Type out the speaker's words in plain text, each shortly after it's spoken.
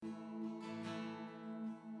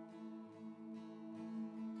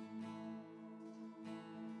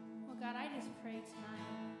just pray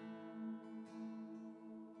tonight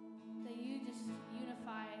that you just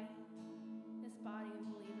unify this body of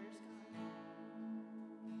believers, God.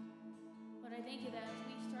 Lord, I thank you that as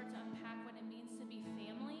we start to unpack what it means to be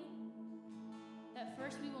family, that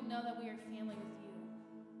first we will know that we are family with you.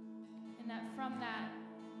 And that from that,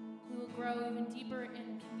 we will grow even deeper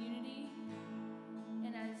in community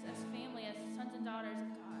and as family, as sons and daughters of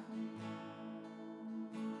God.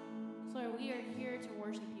 So Lord, we are here to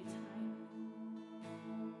worship you tonight.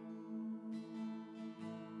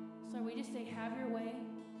 So Lord, we just say, have your way.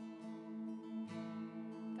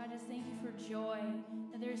 God, just thank you for joy,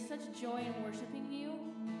 that there is such joy in worshiping you.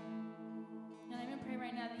 And I even pray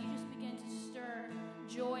right now that you just begin to stir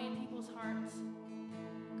joy in people's hearts.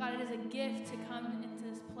 God, it is a gift to come into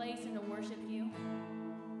this place and to worship you.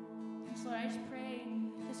 And so Lord, I just pray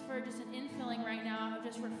just for just an infilling right now of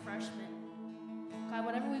just refreshment. God,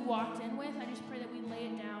 whatever we walked in with, I just pray that we lay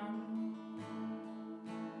it down.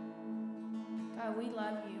 God, we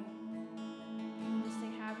love you. And we just say,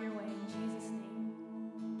 have your way in Jesus' name.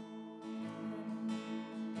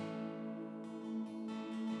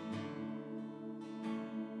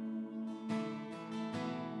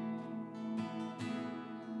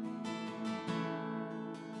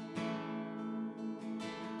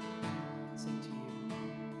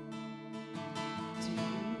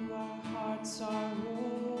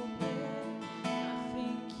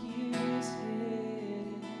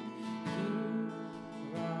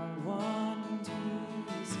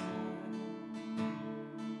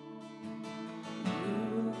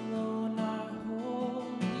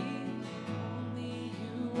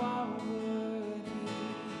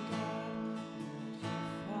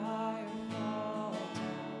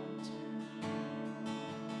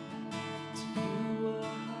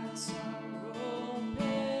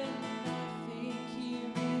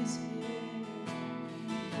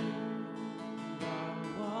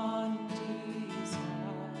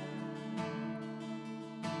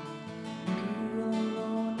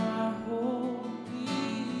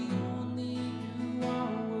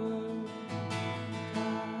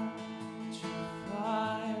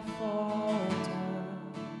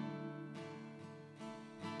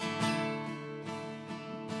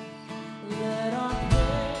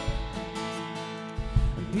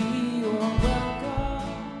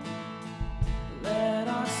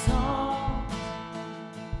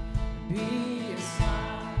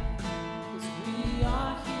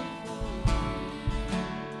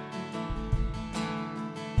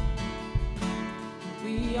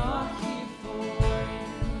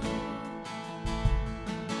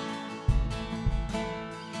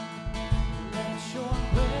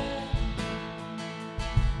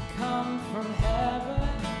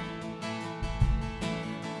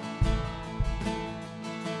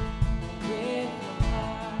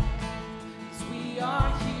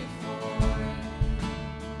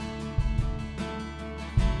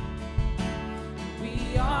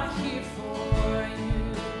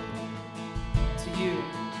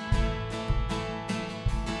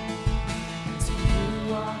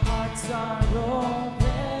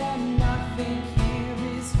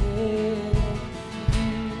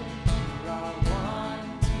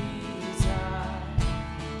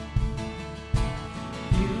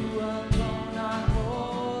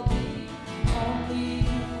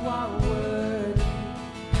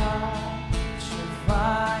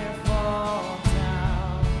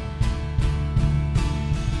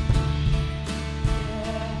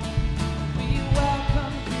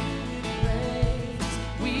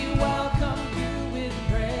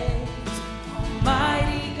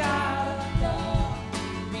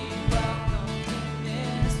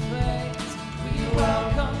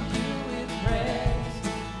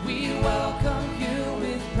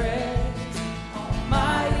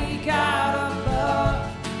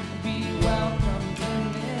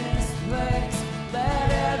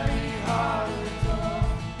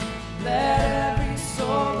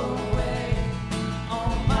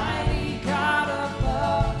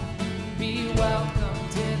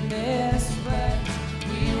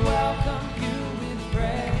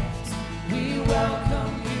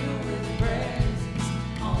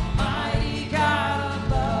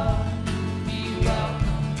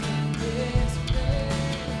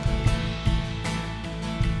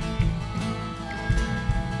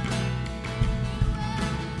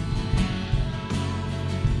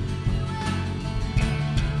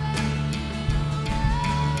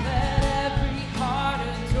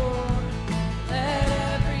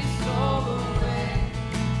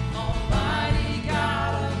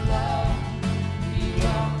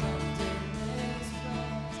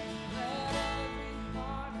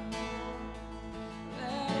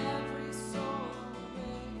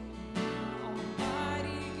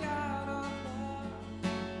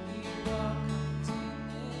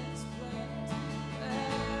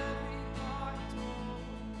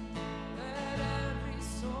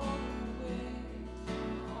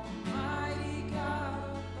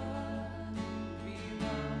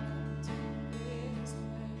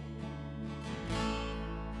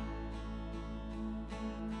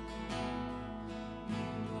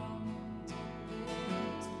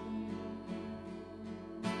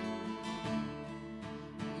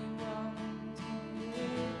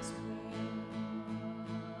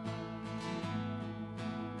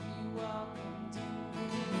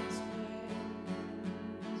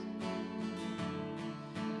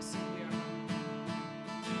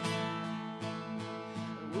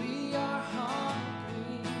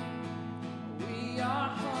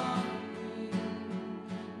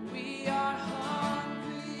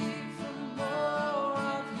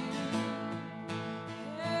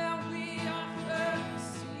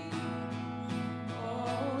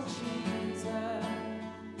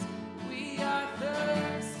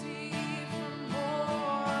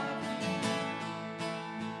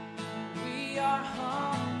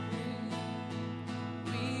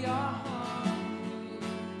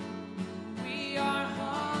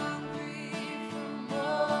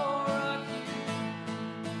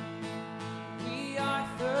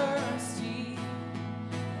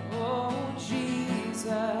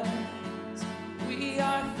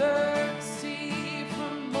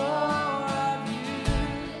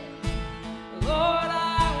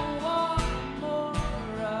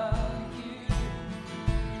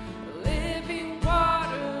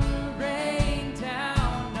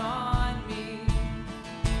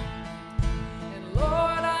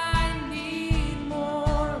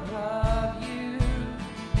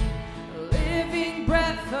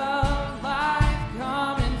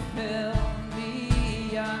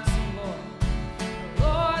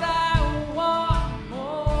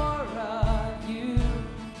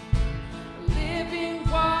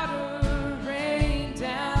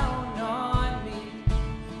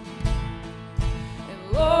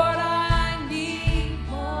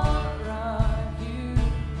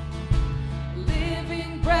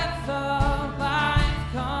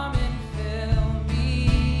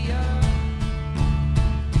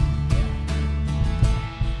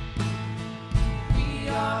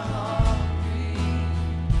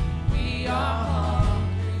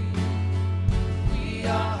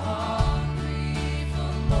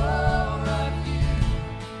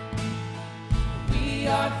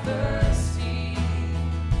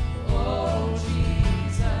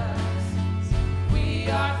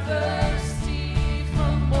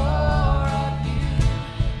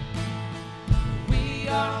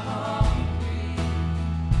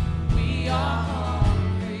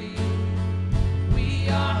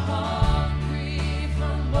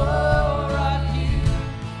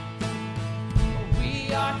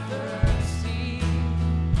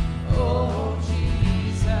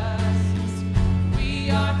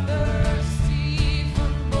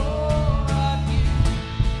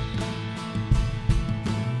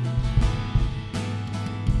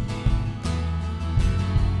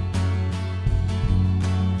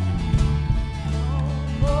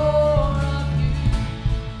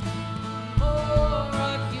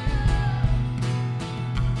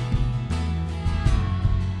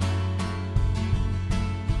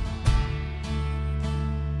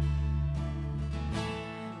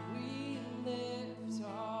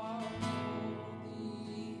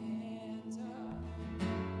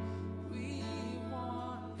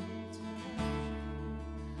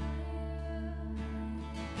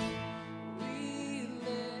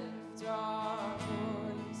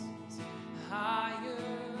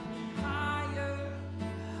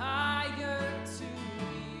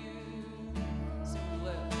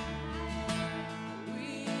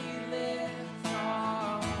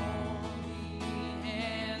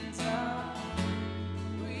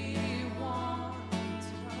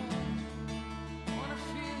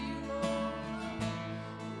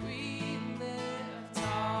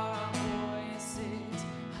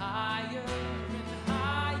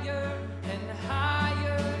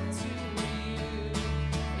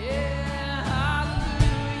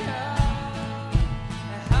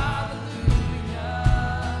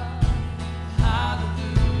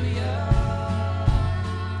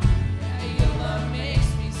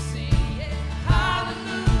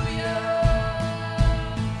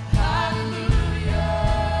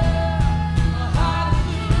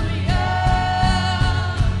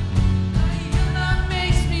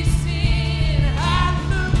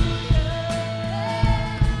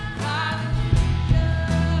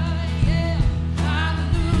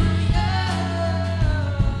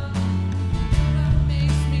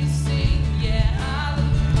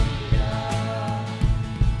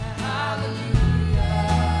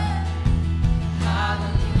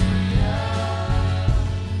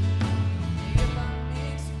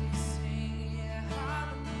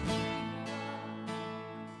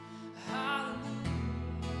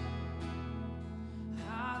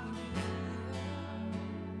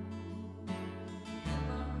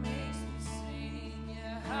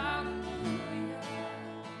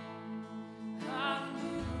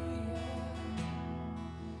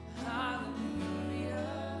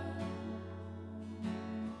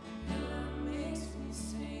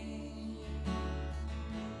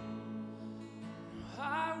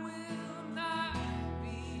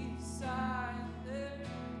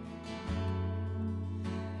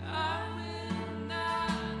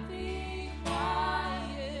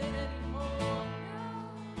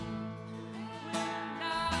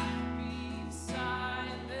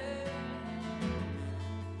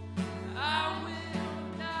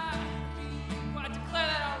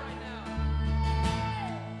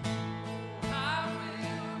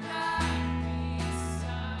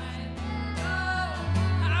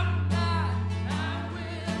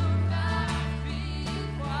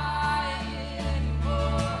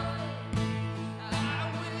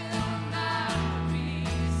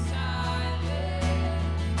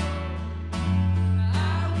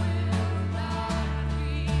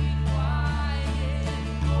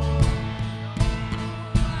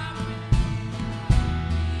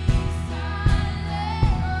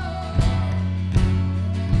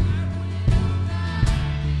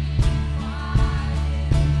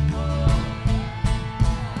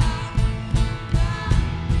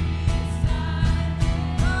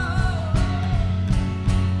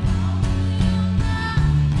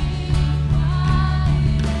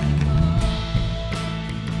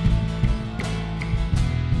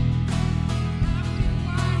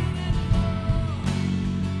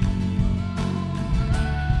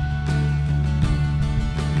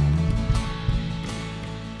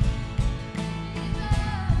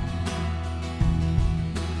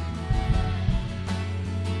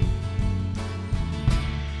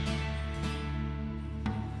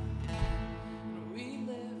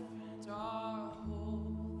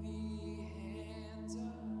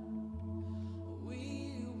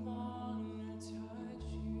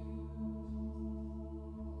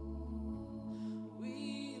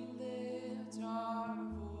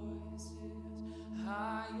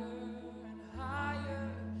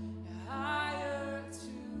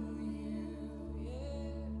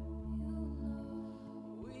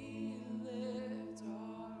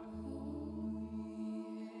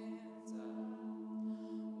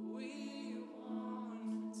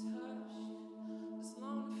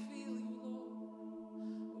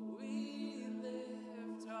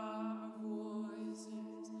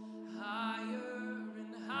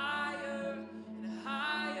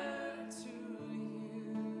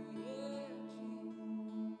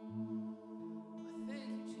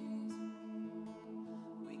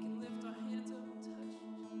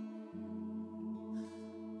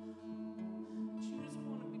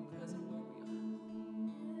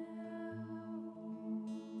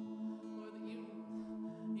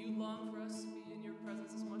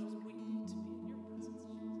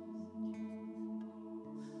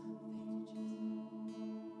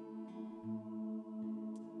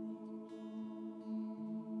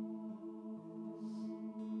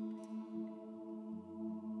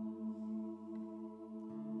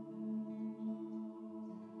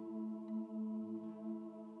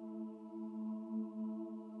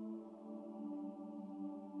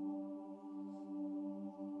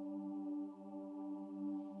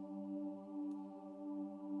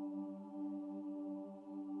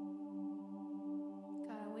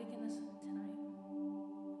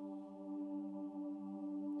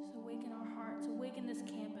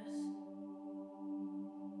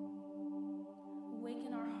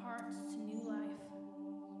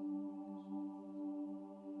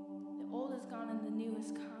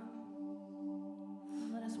 has come.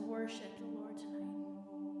 And let us worship the Lord tonight.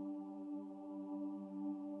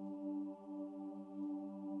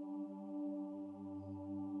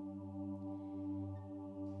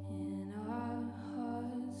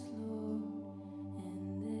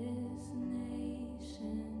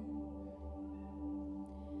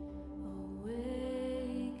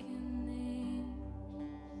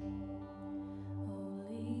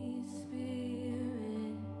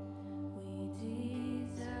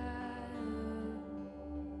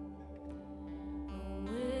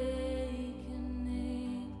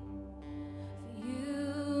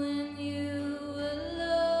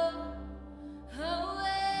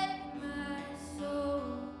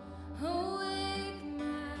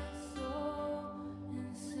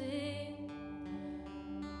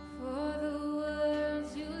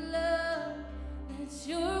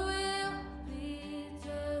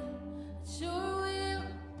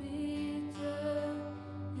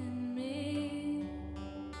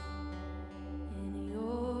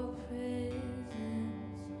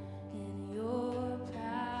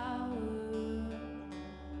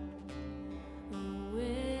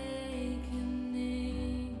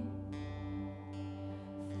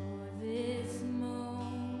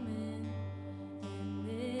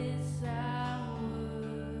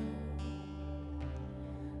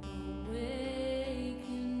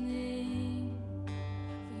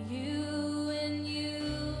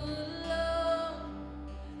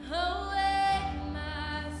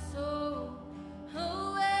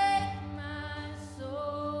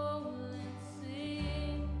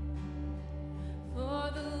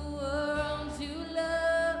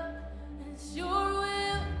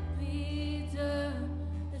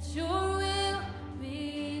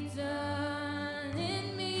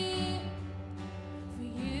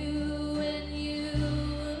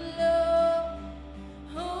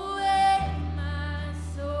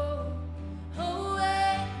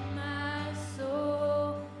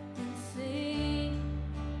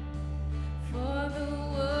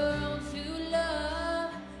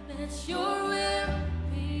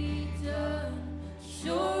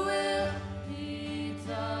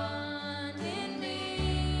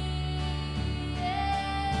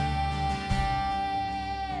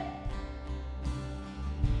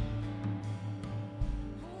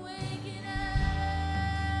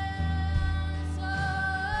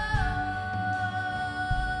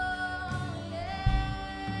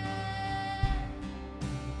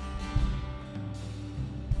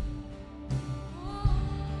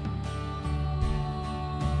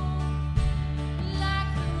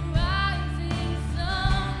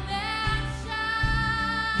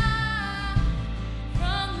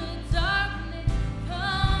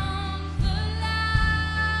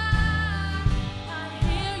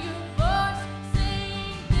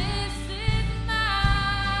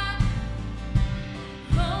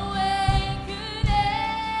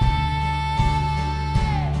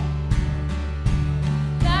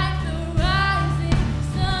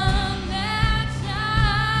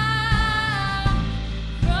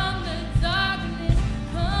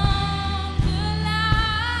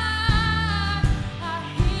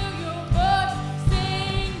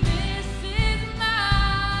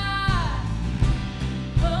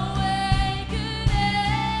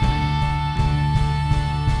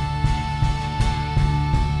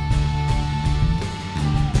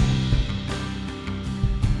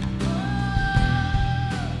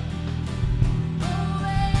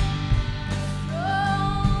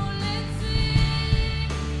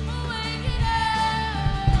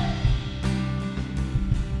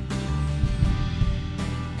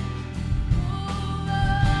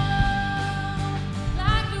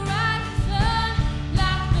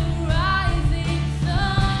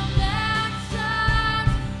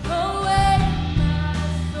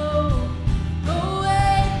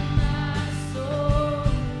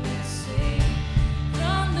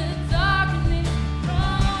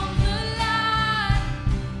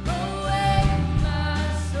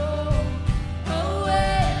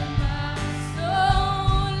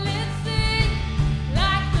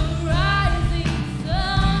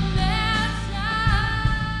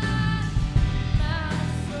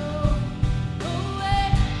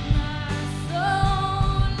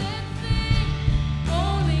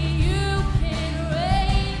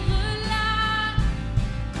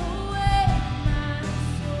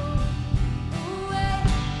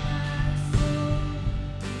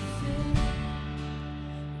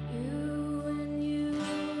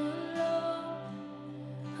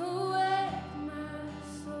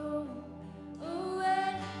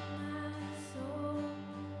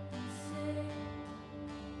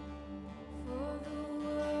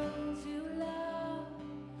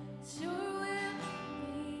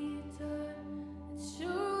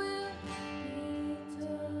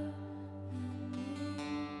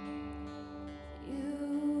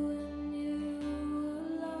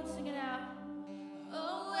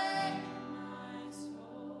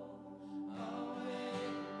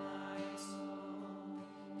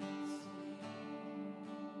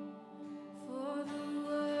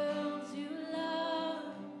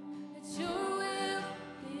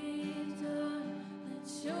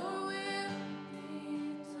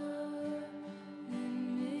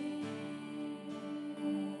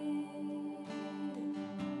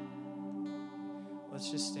 let's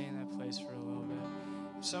just stay in that place for a little bit.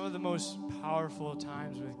 Some of the most powerful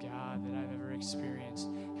times with God that I've ever experienced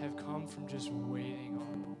have come from just waiting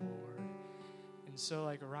on the Lord. And so,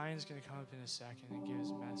 like, Ryan's going to come up in a second and give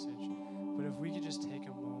his message. But if we could just take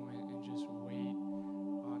a moment and just wait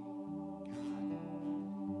on God.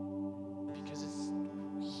 Because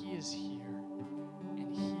He is here,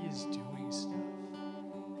 and He is doing stuff.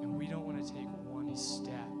 And we don't want to take one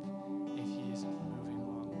step if He isn't moving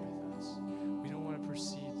along with us. We don't want to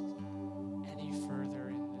proceed any further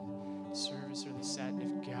in the service or the set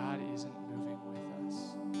if God isn't moving with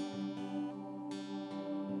us.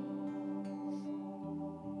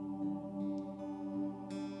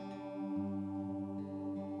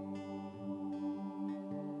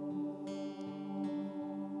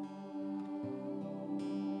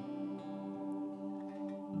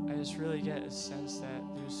 I just really get a sense that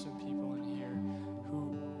there's some people in here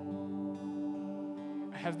who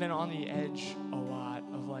have been on the edge a lot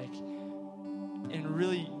of like, and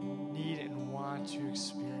really need and want to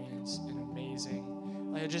experience an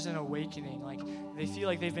amazing, like just an awakening. Like they feel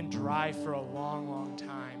like they've been dry for a long, long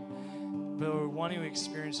time, but want to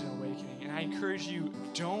experience an awakening. And I encourage you,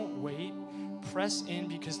 don't wait. Press in,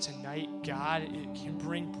 because tonight God can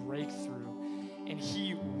bring breakthrough, and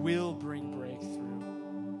He will bring breakthrough.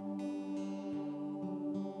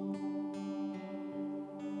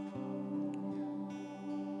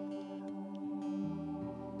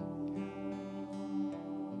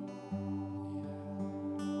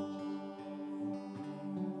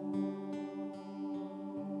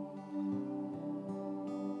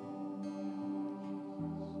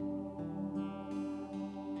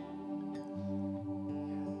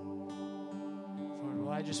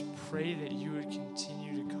 I just pray that you would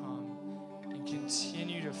continue to come and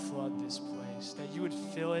continue to flood this place, that you would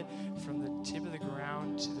fill it from the tip of the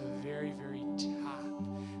ground to the very, very top,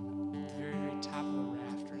 the very, very top of the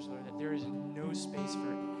rafters, Lord, that there is no space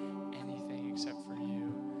for anything except for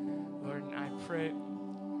you. Lord, and I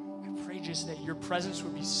pray just that your presence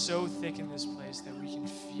would be so thick in this place that we can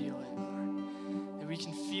feel it, Lord, that we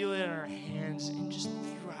can feel it in our hands and just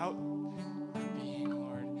throughout our being,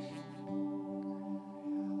 Lord.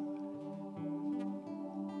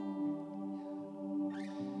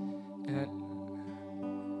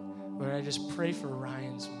 Lord, I just pray for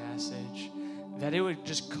Ryan's message, that it would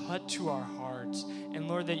just cut to our hearts. And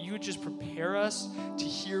Lord, that you would just prepare us to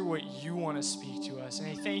hear what you want to speak to us. And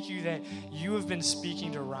I thank you that you have been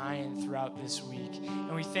speaking to Ryan throughout this week.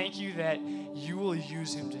 And we thank you that you will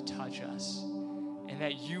use him to touch us, and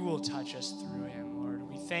that you will touch us through him, Lord.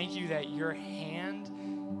 We thank you that your hand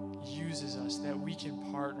uses us, that we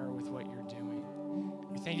can partner with what you're doing.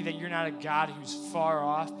 We thank you that you're not a God who's far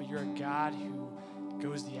off, but you're a God who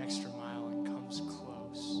goes the extra mile and comes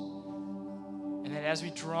close. And that as we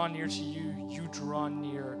draw near to you, you draw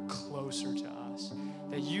near closer to us.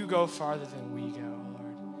 That you go farther than we go,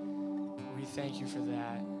 Lord. And we thank you for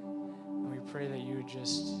that. And we pray that you would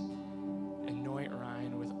just anoint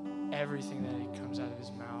Ryan with everything that comes out of his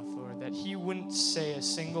mouth, Lord. That he wouldn't say a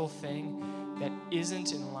single thing that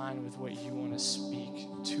isn't in line with what you want to speak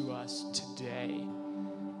to us today.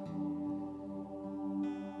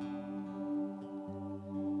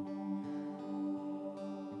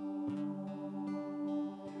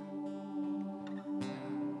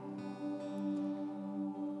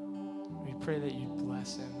 Pray that you'd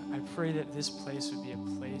bless him. I pray that this place would be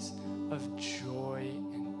a place of joy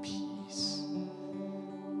and peace.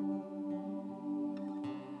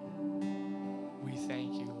 We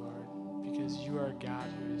thank you, Lord, because you are a God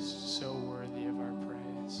who is so worthy of our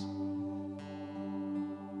praise.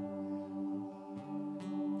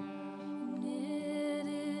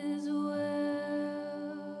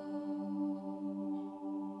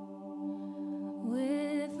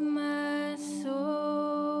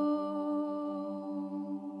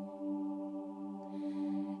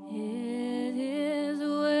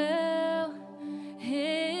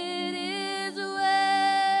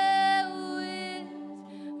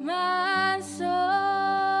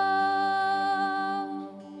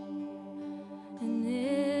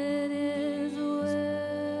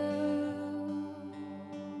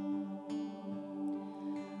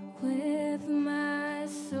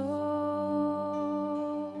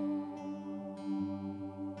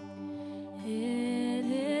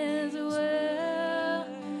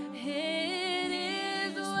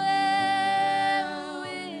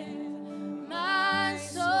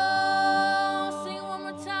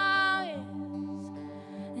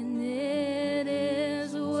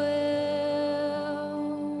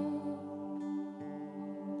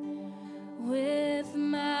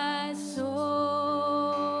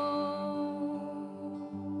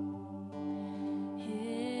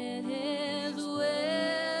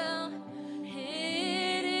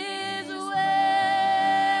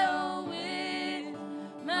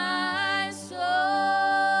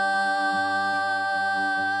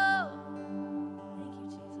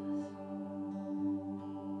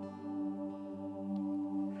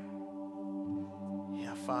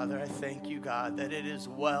 Father, I thank you, God, that it is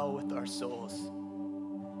well with our souls.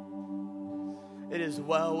 It is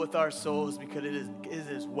well with our souls because it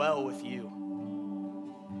is well with you.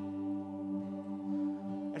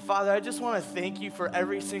 And Father, I just want to thank you for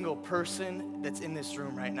every single person that's in this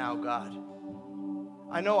room right now, God.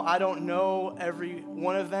 I know I don't know every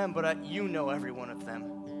one of them, but you know every one of them.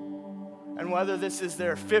 And whether this is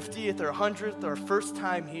their 50th or 100th or first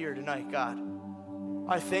time here tonight, God,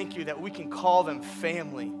 I thank you that we can call them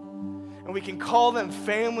family. And we can call them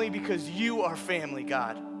family because you are family,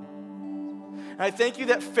 God. And I thank you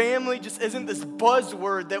that family just isn't this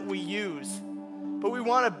buzzword that we use, but we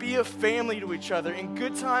want to be a family to each other in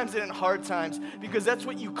good times and in hard times, because that's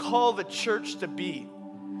what you call the church to be.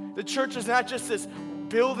 The church is not just this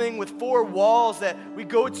building with 4 walls that we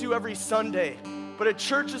go to every Sunday, but a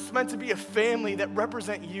church is meant to be a family that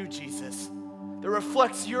represent you, Jesus, that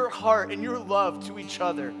reflects your heart and your love to each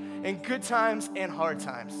other in good times and hard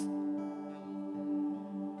times.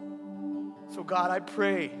 So God, I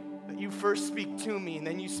pray that you first speak to me and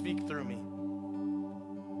then you speak through me.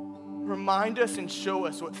 Remind us and show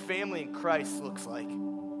us what family in Christ looks like.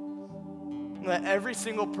 And let every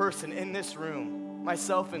single person in this room,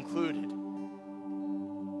 myself included,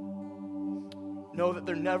 know that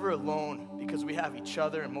they're never alone because we have each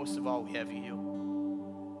other, and most of all, we have you.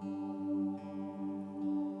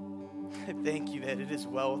 I thank you that it is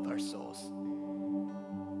well with our souls.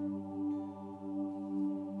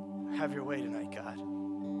 Have your way tonight, God,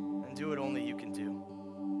 and do what only you can do.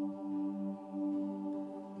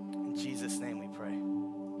 In Jesus' name we pray.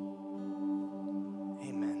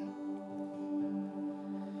 Amen.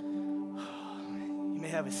 You may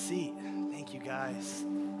have a seat. Thank you, guys.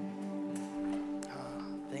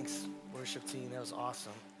 Thanks, worship team. That was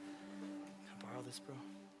awesome. Can I borrow this, bro?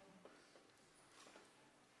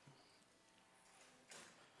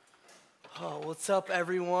 Oh, what's up,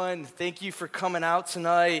 everyone? Thank you for coming out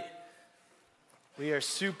tonight. We are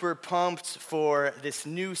super pumped for this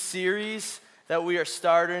new series that we are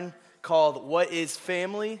starting called What is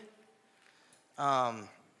Family? As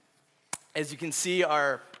you can see,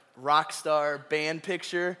 our rock star band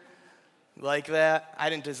picture, like that. I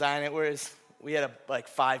didn't design it, whereas we had like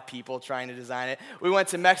 5 people trying to design it. We went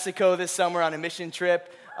to Mexico this summer on a mission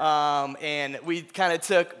trip, and we kind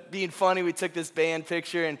of being funny, we took this band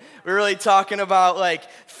picture, and we were really talking about like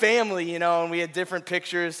family, and we had different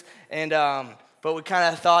pictures, and but we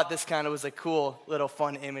kind of thought this kind of was a cool little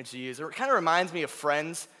fun image to use. It kind of reminds me of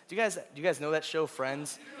Friends. Do you guys know that show,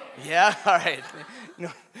 Friends? Yeah? All right.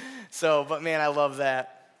 So, but man, I love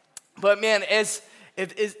that. But man,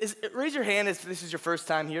 raise your hand if this is your first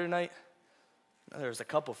time here tonight. There's a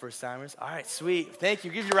couple first-timers. All right, sweet. Thank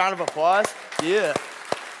you. Give you a round of applause. Yeah.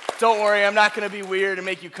 Don't worry, I'm not going to be weird and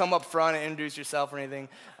make you come up front and introduce yourself or anything.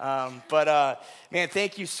 But man,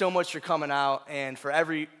 thank you so much for coming out, and for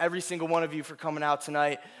every single one of you for coming out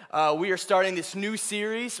tonight. We are starting this new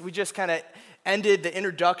series. We just kind of ended the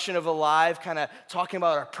introduction of Alive, kind of talking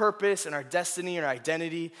about our purpose and our destiny and our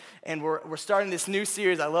identity. And we're starting this new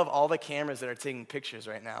series. I love all the cameras that are taking pictures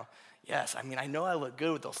right now. Yes, I mean, I know I look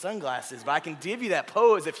good with those sunglasses, but I can give you that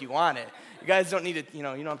pose if you want it. You guys don't need to, you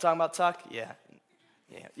know what I'm talking about, Tuck? Yeah,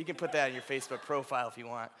 you can put that on your Facebook profile if you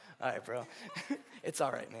want. All right, bro. It's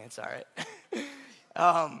all right, man, it's all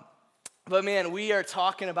right. But man, we are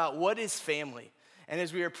talking about what is family. And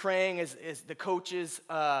as we were praying, as the coaches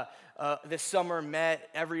this summer met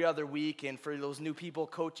every other week, and for those new people,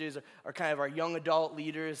 coaches are kind of our young adult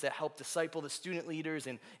leaders that help disciple the student leaders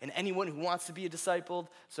and anyone who wants to be a discipled.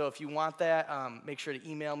 So if you want that, make sure to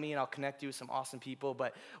email me and I'll connect you with some awesome people.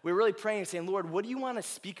 But we're really praying and saying, Lord, what do you want to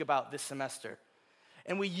speak about this semester?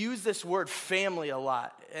 And we use this word family a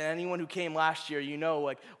lot. And anyone who came last year,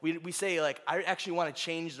 like we say, like, I actually want to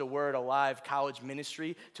change the word Alive College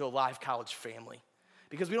Ministry to Alive College Family.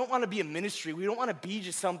 Because we don't want to be a ministry. We don't want to be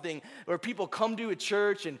just something where people come to a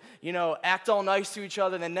church and, act all nice to each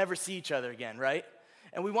other and then never see each other again, right?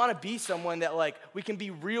 And we want to be someone that, like, we can be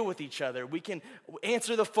real with each other. We can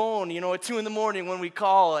answer the phone, at 2 a.m. when we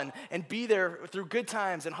call and be there through good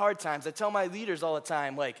times and hard times. I tell my leaders all the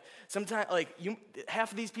time, like, sometimes,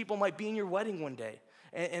 half of these people might be in your wedding one day.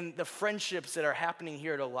 And the friendships that are happening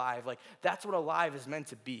here at Alive, like, that's what Alive is meant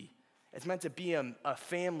to be. It's meant to be a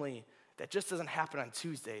family that just doesn't happen on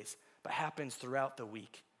Tuesdays, but happens throughout the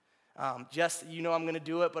week. I'm going to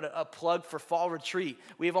do it, but a plug for Fall Retreat.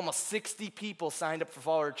 We have almost 60 people signed up for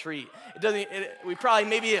Fall Retreat. We probably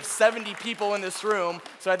maybe have 70 people in this room,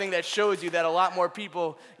 so I think that shows you that a lot more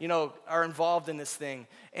people, are involved in this thing.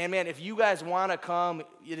 And man, if you guys want to come,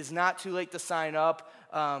 it is not too late to sign up.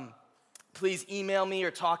 Please email me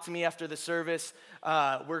or talk to me after the service.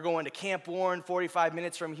 We're going to Camp Warren, 45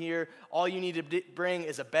 minutes from here. All you need to bring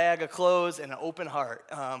is a bag of clothes and an open heart.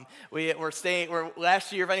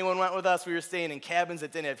 Last year, if anyone went with us, we were staying in cabins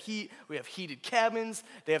that didn't have heat. We have heated cabins.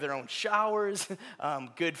 They have their own showers,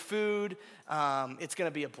 good food. It's going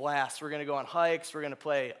to be a blast. We're going to go on hikes. We're going to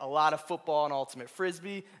play a lot of football and ultimate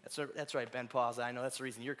frisbee. That's right, Ben Pauza. I know that's the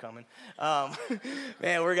reason you're coming.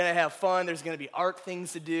 Man, we're going to have fun. There's going to be art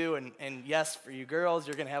things to do. And yes, for you girls,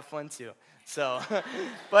 you're going to have fun too. So,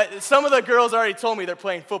 but some of the girls already told me they're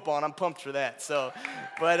playing football, and I'm pumped for that. So,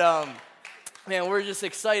 man, we're just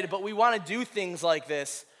excited. But we want to do things like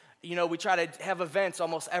this. You know, we try to have events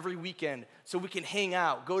almost every weekend so we can hang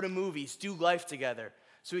out, go to movies, do life together,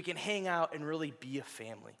 so we can hang out and really be a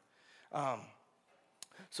family.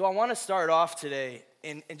 So I want to start off today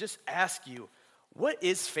and just ask you, what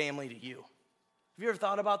is family to you? Have you ever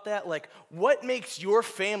thought about that? Like, what makes your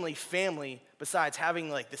family family besides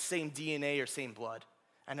having, like, the same DNA or same blood?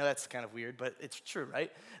 I know that's kind of weird, but it's true,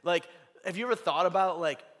 right? Like, have you ever thought about,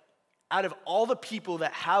 like, out of all the people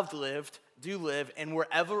that have lived, do live, and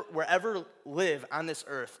wherever live on this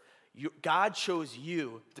earth, God chose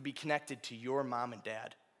you to be connected to your mom and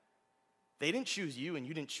dad. They didn't choose you, and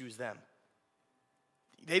you didn't choose them.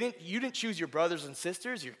 You didn't choose your brothers and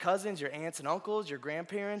sisters, your cousins, your aunts and uncles, your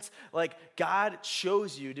grandparents. Like, God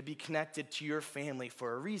chose you to be connected to your family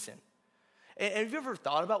for a reason. And have you ever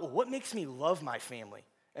thought about, well, what makes me love my family?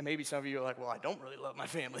 And maybe some of you are like, well, I don't really love my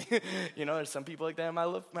family. You know, there's some people like that, I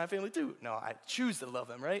love my family too. No, I choose to love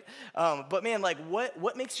them, right? But man, like,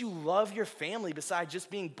 what makes you love your family besides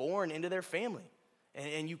just being born into their family?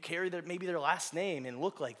 And you carry maybe their last name and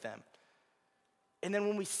look like them. And then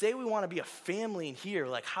when we say we want to be a family in here,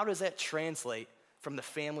 like, how does that translate from the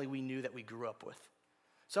family we knew that we grew up with?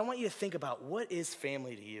 So I want you to think about, what is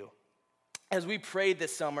family to you? As we prayed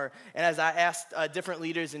this summer, and as I asked different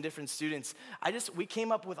leaders and different students, we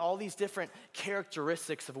came up with all these different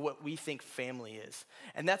characteristics of what we think family is.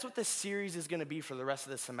 And that's what this series is going to be for the rest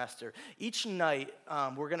of the semester. Each night,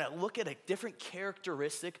 we're going to look at a different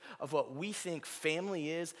characteristic of what we think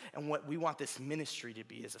family is and what we want this ministry to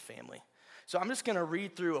be as a family. So I'm just going to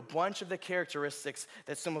read through a bunch of the characteristics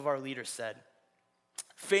that some of our leaders said.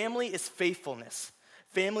 Family is faithfulness.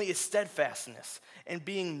 Family is steadfastness and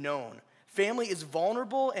being known. Family is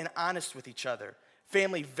vulnerable and honest with each other.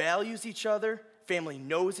 Family values each other. Family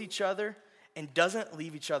knows each other and doesn't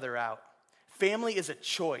leave each other out. Family is a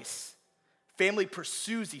choice. Family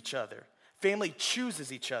pursues each other. Family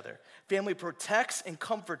chooses each other. Family protects and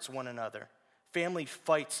comforts one another. Family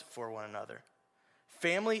fights for one another.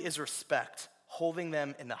 Family is respect, holding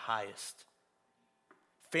them in the highest.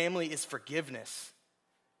 Family is forgiveness.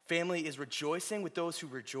 Family is rejoicing with those who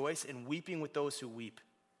rejoice and weeping with those who weep.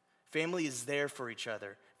 Family is there for each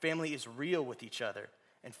other. Family is real with each other.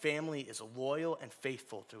 And family is loyal and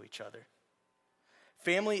faithful to each other.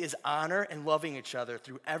 Family is honor and loving each other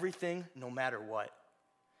through everything, no matter what.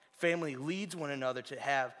 Family leads one another to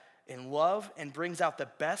have in love and brings out the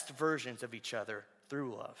best versions of each other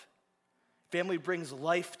through love. Family brings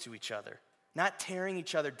life to each other, not tearing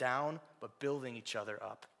each other down, but building each other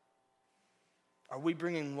up. Are we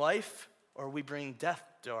bringing life, or are we bringing death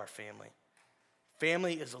to our family?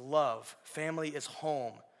 Family is love. Family is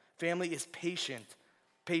home. Family is patient,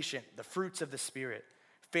 the fruits of the Spirit.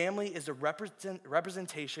 Family is a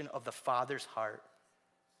representation of the Father's heart.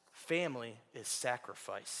 Family is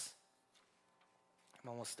sacrifice. I'm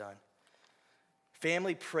almost done.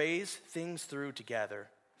 Family prays things through together.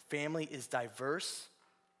 Family is diverse,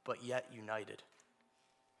 but yet united.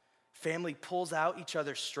 Family pulls out each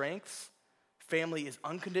other's strengths. Family is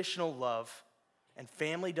unconditional love, and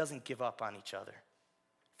family doesn't give up on each other.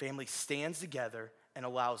 Family stands together and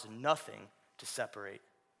allows nothing to separate.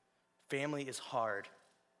 Family is hard.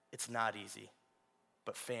 It's not easy,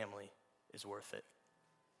 but family is worth it.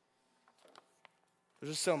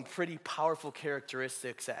 There's just some pretty powerful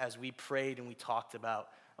characteristics that as we prayed and we talked about,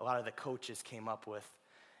 a lot of the coaches came up with.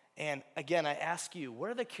 And again, I ask you, what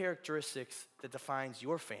are the characteristics that defines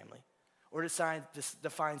your family? Or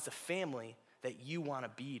defines the family that you want to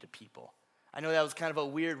be to people? I know that was kind of a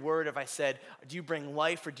weird word if I said, do you bring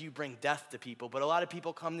life or do you bring death to people? But a lot of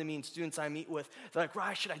people come to me and students I meet with, they're like,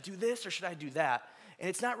 Rye, should I do this or should I do that? And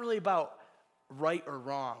it's not really about right or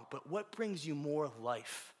wrong, but what brings you more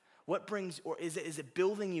life? What brings, or is it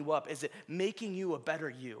building you up? Is it making you a better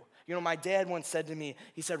you? You know, my dad once said to me,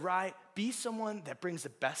 he said, Rye, be someone that brings the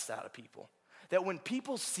best out of people. That when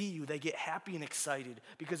people see you, they get happy and excited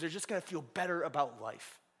because they're just going to feel better about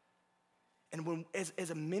life. And when,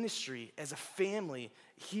 as a ministry, as a family,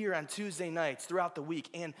 here on Tuesday nights, throughout the week,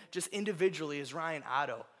 and just individually as Ryan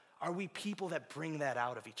Otto, are we people that bring that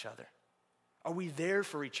out of each other? Are we there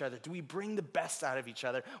for each other? Do we bring the best out of each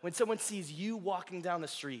other? When someone sees you walking down the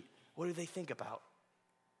street, what do they think about?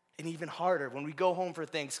 And even harder, when we go home for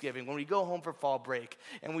Thanksgiving, when we go home for fall break,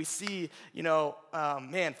 and we see,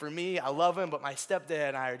 man, for me, I love him, but my stepdad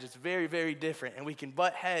and I are just very, very different. And we can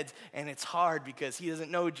butt heads, and it's hard because he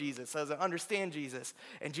doesn't know Jesus, doesn't understand Jesus.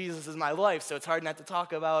 And Jesus is my life, so it's hard not to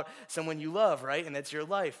talk about someone you love, right? And that's your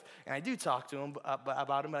life. And I do talk to him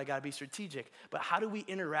about him, but I got to be strategic. But how do we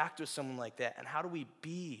interact with someone like that? And how do we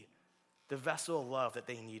be the vessel of love that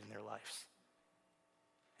they need in their lives?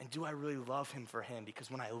 And do I really love him for him? Because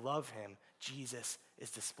when I love him, Jesus is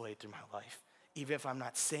displayed through my life. Even if I'm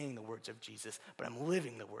not saying the words of Jesus, but I'm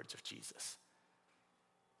living the words of Jesus.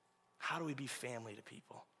 How do we be family to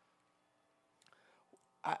people?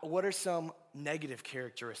 What are some negative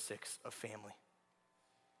characteristics of family?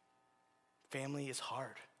 Family is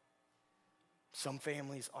hard. Some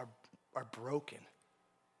families are broken.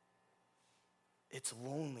 It's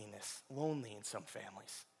lonely in some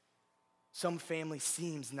families. Some family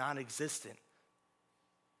seems non-existent.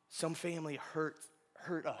 Some family hurt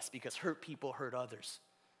us because hurt people hurt others.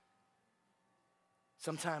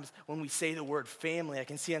 Sometimes when we say the word family, I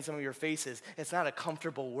can see on some of your faces, it's not a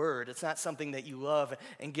comfortable word. It's not something that you love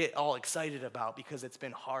and get all excited about because it's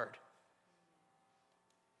been hard.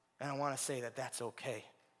 And I want to say that that's okay.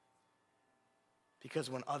 Because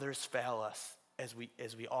when others fail us, as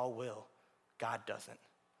we all will, God doesn't.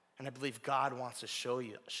 And I believe God wants to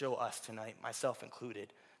show us tonight, myself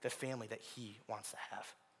included, the family that he wants to have.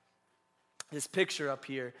 This picture up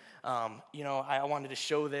here, I wanted to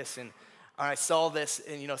show this, and I saw this,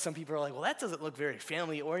 and some people are like, well, that doesn't look very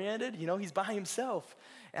family-oriented. He's by himself.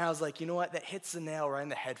 And I was like, you know what? That hits the nail right in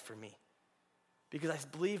the head for me. Because I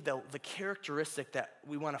believe that the characteristic that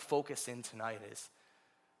we want to focus in tonight is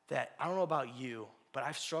that, I don't know about you, but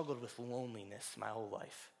I've struggled with loneliness my whole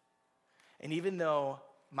life. And even though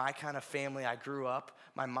my kind of family, I grew up,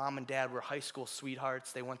 my mom and dad were high school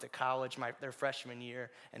sweethearts. They went to college their freshman year,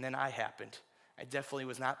 and then I happened. I definitely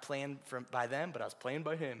was not planned by them, but I was planned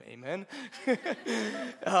by him, amen?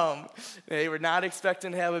 They were not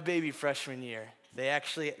expecting to have a baby freshman year. They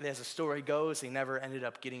actually, as the story goes, they never ended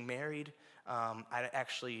up getting married. Around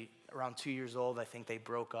 2 years old, I think they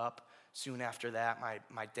broke up. Soon after that,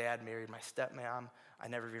 my dad married my stepmom. I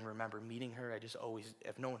never even remember meeting her. I just always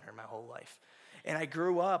have known her my whole life. And I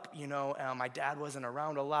grew up, my dad wasn't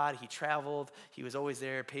around a lot. He traveled. He was always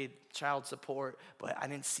there, paid child support, but I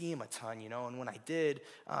didn't see him a ton, And when I did,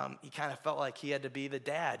 he kind of felt like he had to be the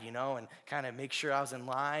dad, and kind of make sure I was in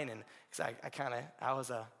line. And because I was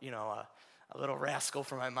a little rascal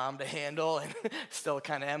for my mom to handle, and still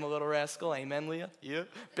kind of am a little rascal. Amen, Leah? Yeah,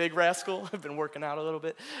 big rascal. I've been working out a little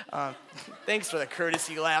bit. Thanks for the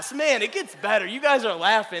courtesy laughs. Man, it gets better. You guys are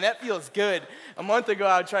laughing. That feels good. A month ago,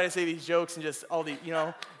 I would try to say these jokes and just all the,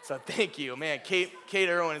 so thank you. Man, Kate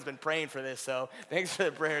Irwin has been praying for this, so thanks for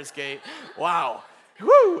the prayers, Kate. Wow.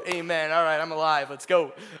 Woo, amen. All right, I'm alive. Let's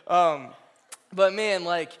go. But man,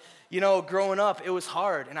 growing up, it was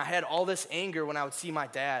hard, and I had all this anger when I would see my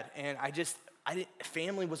dad, and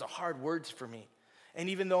family was a hard word for me. And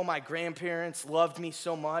even though my grandparents loved me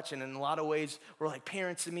so much, and in a lot of ways were like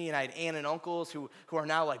parents to me, and I had aunt and uncles who are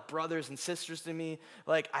now like brothers and sisters to me,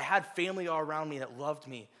 I had family all around me that loved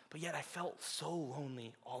me, but yet I felt so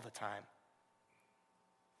lonely all the time.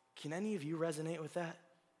 Can any of you resonate with that?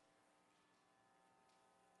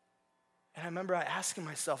 And I remember asking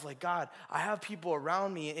myself, God, I have people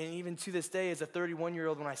around me, and even to this day, as a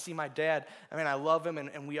 31-year-old, when I see my dad, I love him,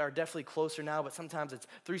 and we are definitely closer now, but sometimes it's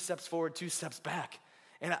 3 steps forward, 2 steps back.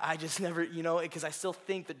 And I just never, because I still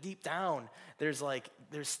think that deep down, there's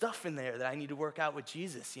stuff in there that I need to work out with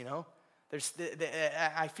Jesus,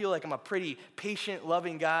 I feel like I'm a pretty patient,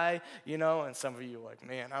 loving guy, and some of you are like,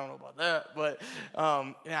 man, I don't know about that, but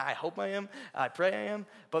I hope I am, I pray I am,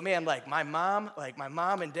 but man, my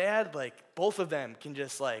mom and dad, both of them can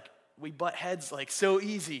just we butt heads so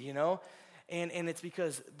easy, and it's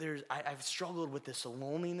because I've struggled with this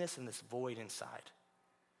loneliness and this void inside.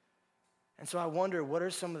 And so I wonder, what are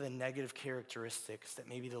some of the negative characteristics that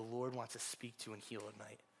maybe the Lord wants to speak to and heal at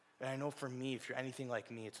night? And I know for me, if you're anything like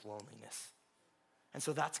me, it's loneliness. And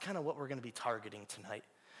so that's kind of what we're going to be targeting tonight.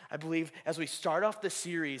 I believe as we start off this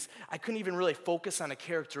series, I couldn't even really focus on the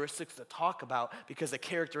characteristics to talk about, because the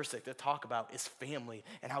characteristic to talk about is family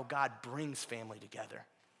and how God brings family together.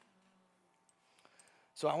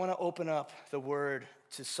 So I want to open up the word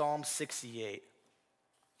to Psalm 68.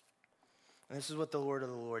 And this is what the word of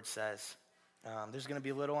the Lord says. There's going to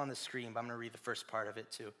be a little on the screen, but I'm going to read the first part of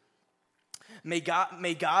it too. May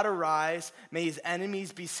God arise, may his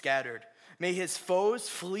enemies be scattered. May his foes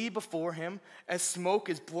flee before him as smoke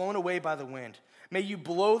is blown away by the wind. May you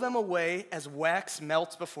blow them away as wax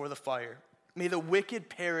melts before the fire. May the wicked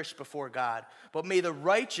perish before God, but may the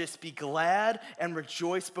righteous be glad and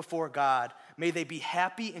rejoice before God. May they be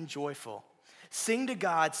happy and joyful. Sing to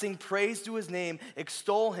God, sing praise to his name,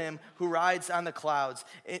 extol him who rides on the clouds.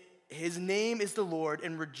 His name is the Lord,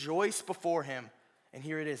 and rejoice before him. And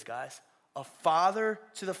here it is, guys. A father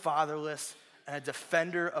to the fatherless and a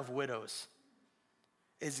defender of widows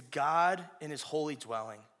is God in his holy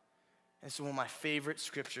dwelling. And it's one of my favorite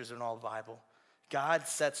scriptures in all the Bible. God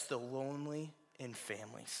sets the lonely in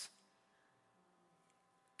families.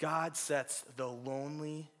 God sets the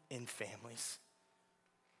lonely in families.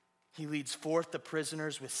 He leads forth the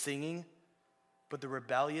prisoners with singing, but the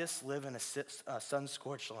rebellious live in a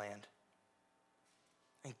sun-scorched land.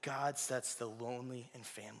 And God sets the lonely in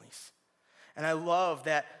families. And I love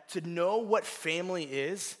that to know what family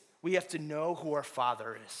is, we have to know who our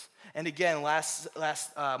Father is. And again, last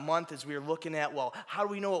month, as we were looking at, well, how do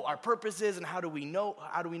we know what our purpose is, and how do we know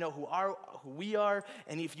who we are?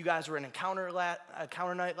 And if you guys were in encounter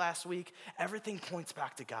night last week, everything points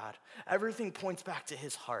back to God. Everything points back to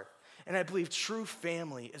his heart. And I believe true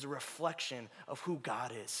family is a reflection of who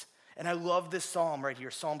God is. And I love this psalm right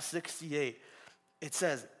here, Psalm 68. It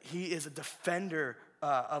says, he is a defender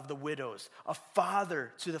of the widows, a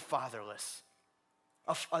father to the fatherless.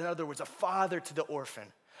 In other words, a father to the orphan,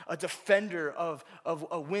 a defender of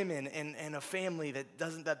women and a family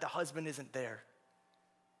that the husband isn't there.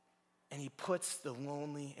 And he puts the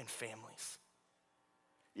lonely in families.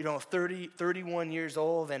 31 years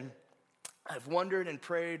old, and I've wondered and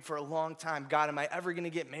prayed for a long time, God, am I ever going to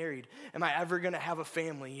get married? Am I ever going to have a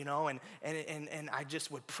family, And I just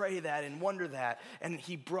would pray that and wonder that. And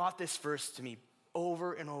he brought this verse to me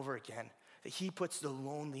over and over again, that he puts the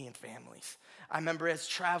lonely in families. I remember as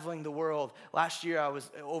traveling the world, last year I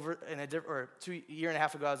was over in a year and a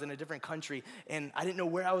half ago, I was in a different country, and I didn't know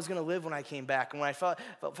where I was going to live when I came back. And when I felt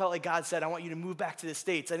like God said, I want you to move back to the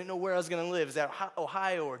States, I didn't know where I was going to live. Is that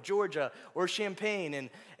Ohio or Georgia or Champaign?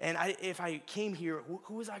 And if I came here,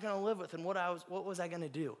 who was I going to live with, and what was I going to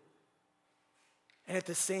do? And at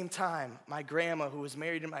the same time, my grandma, who was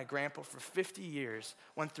married to my grandpa for 50 years,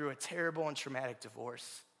 went through a terrible and traumatic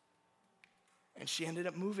divorce. And she ended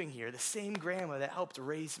up moving here, the same grandma that helped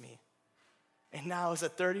raise me. And now as a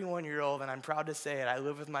 31-year-old, and I'm proud to say it, I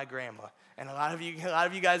live with my grandma. And a lot of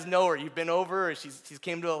you guys know her. You've been over her. She's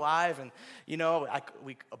came to Alive, and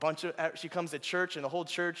she comes to church, and the whole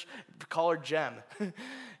church call her Jem.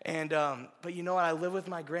 And but you know what? I live with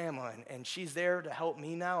my grandma, and she's there to help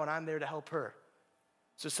me now, and I'm there to help her.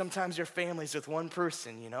 So sometimes your family's with one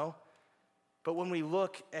person, But when we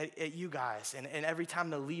look at you guys, and every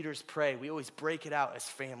time the leaders pray, we always break it out as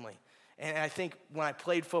family. And I think when I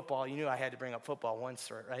played football, you knew I had to bring up football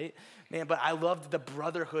once, right? Man, but I loved the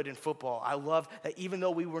brotherhood in football. I loved that even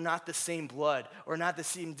though we were not the same blood or not the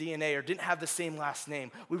same DNA or didn't have the same last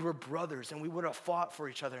name, we were brothers, and we would have fought for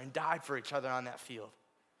each other and died for each other on that field.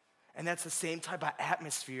 And that's the same type of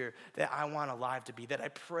atmosphere that I want Alive to be, that I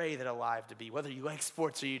pray that Alive to be, whether you like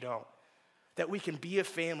sports or you don't. That we can be a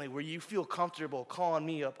family where you feel comfortable calling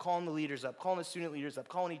me up, calling the leaders up, calling the student leaders up,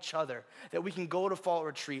 calling each other. That we can go to fall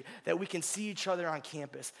retreat, that we can see each other on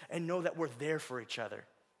campus and know that we're there for each other.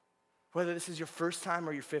 Whether this is your first time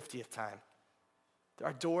or your 50th time.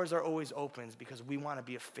 Our doors are always open because we want to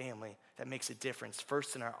be a family that makes a difference,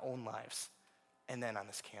 first in our own lives and then on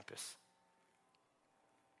this campus.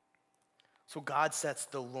 So God sets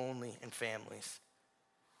the lonely in families.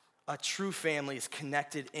 A true family is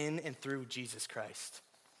connected in and through Jesus Christ.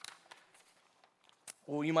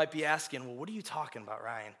 Well, you might be asking, well, what are you talking about,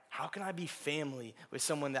 Ryan? How can I be family with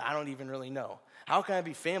someone that I don't even really know? How can I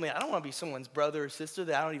be family? I don't want to be someone's brother or sister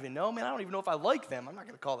that I don't even know. Man, I don't even know if I like them. I'm not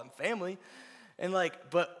going to call them family. And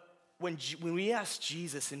but when we ask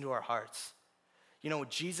Jesus into our hearts,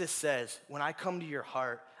 Jesus says, when I come to your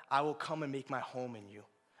heart, I will come and make my home in you.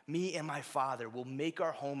 Me and my Father will make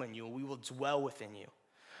our home in you, and we will dwell within you.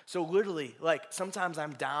 So literally, sometimes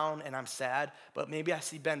I'm down and I'm sad, but maybe I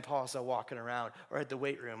see Ben Paulsa walking around or at the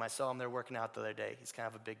weight room. I saw him there working out the other day. He's kind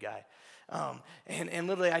of a big guy. And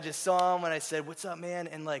literally I just saw him and I said, what's up, man?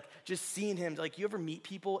 And just seeing him, you ever meet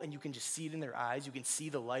people and you can just see it in their eyes? You can see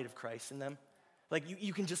the light of Christ in them.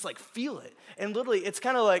 You can just feel it. And literally, it's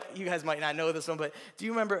kind of you guys might not know this one, but do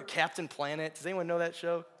you remember Captain Planet? Does anyone know that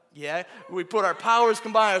show? Yeah, we put our powers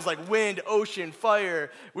combined. It was wind, ocean,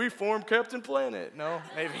 fire. We formed Captain Planet. No,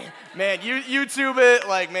 maybe. Man, YouTube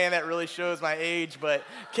it. Man, that really shows my age, but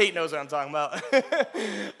Kate knows what I'm talking about.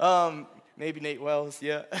 Maybe Nate Wells,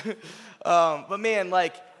 yeah. But man,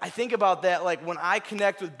 like, I think about that, like, when I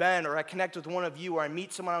connect with Ben or I connect with one of you or I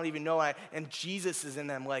meet someone I don't even know and Jesus is in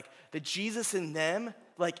them, like, the Jesus in them,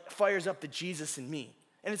 like, fires up the Jesus in me.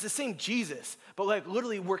 And it's the same Jesus, but, like,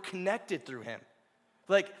 literally we're connected through him.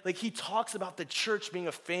 Like he talks about the church being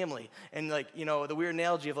a family and, like, you know, the weird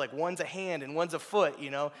analogy of, like, one's a hand and one's a foot, you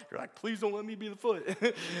know. You're like, please don't let me be the foot.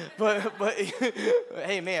 but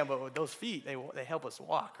hey, man, but with those feet, they help us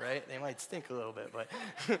walk, right? They might stink a little bit, but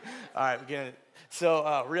all right, we're getting it.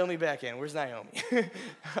 So reel me back in. Where's Naomi?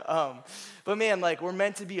 But, man, like, we're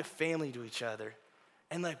meant to be a family to each other.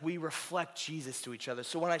 And, like, we reflect Jesus to each other.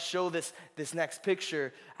 So when I show this next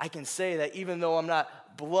picture, I can say that even though I'm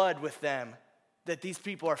not blood with them, that these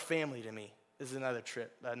people are family to me. This is another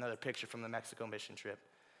picture from the Mexico mission trip.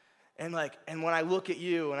 And when I look at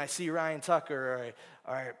you and I see Ryan Tucker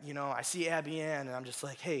or you know, I see Abby Ann and I'm just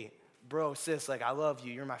like, hey, bro, sis, like, I love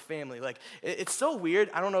you. You're my family. Like, it's so weird.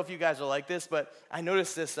 I don't know if you guys are like this, but I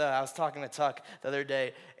noticed this. I was talking to Tuck the other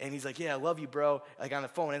day and he's like, yeah, I love you, bro, like, on the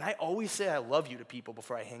phone. And I always say I love you to people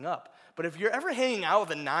before I hang up. But if you're ever hanging out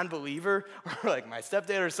with a non-believer or, like, my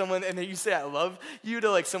stepdad or someone and then you say I love you to,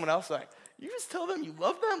 like, someone else, like, you just tell them you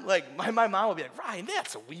love them? Like, my mom would be like, Ryan,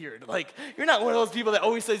 that's weird. Like, you're not one of those people that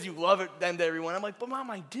always says you love them to everyone. I'm like, but Mom,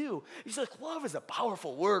 I do. She's like, love is a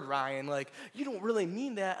powerful word, Ryan. Like, you don't really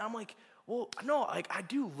mean that. I'm like, well, no, like, I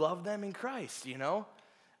do love them in Christ, you know?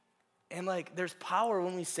 And, like, there's power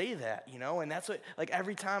when we say that, you know? And that's what, like,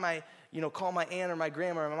 every time I, you know, call my aunt or my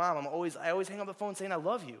grandma or my mom, I always hang up the phone saying I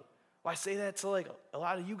love you. Well, I say that to, like, a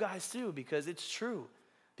lot of you guys too because it's true.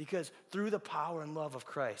 Because through the power and love of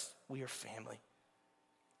Christ, we are family.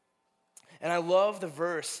 And I love the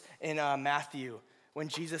verse in Matthew when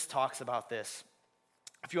Jesus talks about this.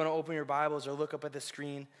 If you want to open your Bibles or look up at the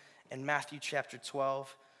screen in Matthew chapter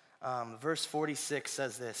 12, verse 46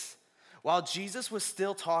 says this. While Jesus was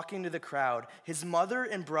still talking to the crowd, his mother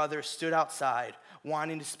and brother stood outside,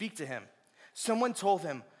 wanting to speak to him. Someone told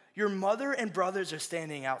him, your mother and brothers are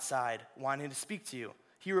standing outside, wanting to speak to you.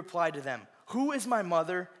 He replied to them, who is my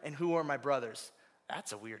mother and who are my brothers?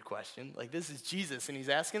 That's a weird question. Like, this is Jesus, and he's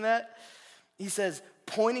asking that. He says,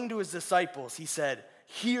 pointing to his disciples, he said,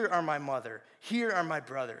 here are my mother, here are my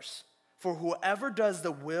brothers. For whoever does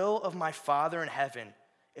the will of my Father in heaven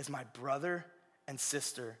is my brother and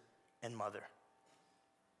sister and mother.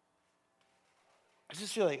 I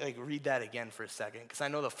just feel like read that again for a second, because I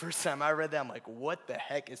know the first time I read that, I'm like, what the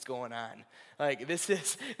heck is going on? Like, this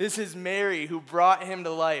is Mary who brought him to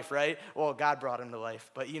life, right? Well, God brought him to life,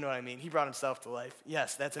 but you know what I mean. He brought himself to life.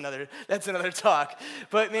 Yes, that's another talk.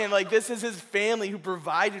 But man, like, this is his family who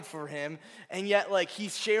provided for him, and yet, like,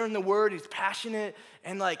 he's sharing the word, he's passionate,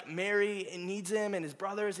 and, like, Mary needs him and his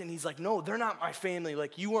brothers, and he's like, no, they're not my family.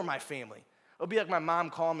 Like, you are my family. It'll be like my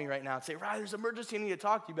mom calling me right now and say, Ryan, there's an emergency, I need to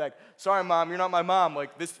talk to you. Be like, sorry, Mom, you're not my mom.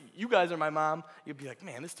 Like, you guys are my mom. You'd be like,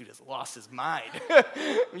 man, this dude has lost his mind.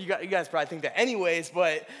 You guys probably think that anyways,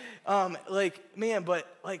 but,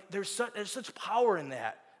 there's such power in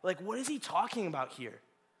that. Like, what is he talking about here?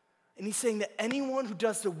 And he's saying that anyone who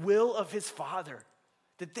does the will of his Father,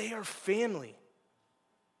 that they are family.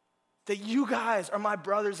 That you guys are my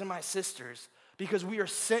brothers and my sisters because we are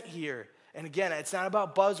sent here. And again, it's not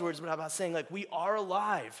about buzzwords, but about saying, like, we are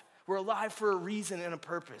alive. We're alive for a reason and a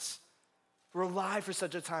purpose. We're alive for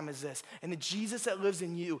such a time as this. And the Jesus that lives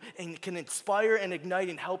in you and can inspire and ignite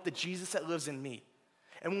and help the Jesus that lives in me.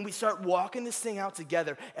 And when we start walking this thing out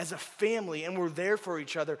together as a family and we're there for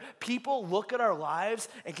each other, people look at our lives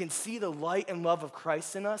and can see the light and love of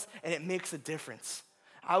Christ in us, and it makes a difference.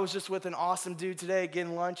 I was just with an awesome dude today,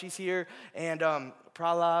 getting lunch. He's here, and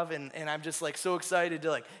Pralav, and I'm just, like, so excited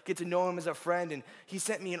to, like, get to know him as a friend. And he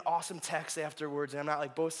sent me an awesome text afterwards, and I'm not,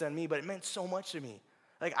 like, boasting on me, but it meant so much to me.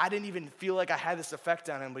 Like, I didn't even feel like I had this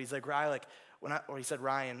effect on him, but he's like, Ryan, like, or he said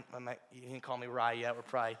Ryan. He didn't call me Rye yet. We're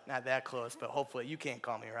probably not that close, but hopefully you can't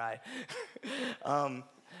call me Rye.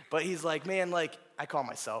 But he's like, man, like, I call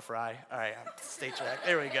myself Rye. All right, stay track.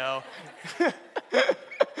 There we go.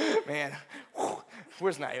 Man,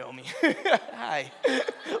 where's Naomi? Hi.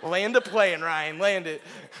 Land the plane, Ryan. Land it.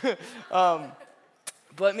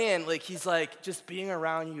 But man, like, he's like, just being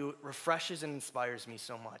around you refreshes and inspires me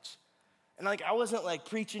so much. And, like, I wasn't, like,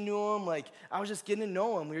 preaching to him. Like, I was just getting to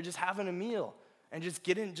know him. We were just having a meal and just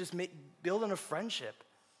building a friendship.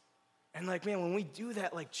 And, like, man, when we do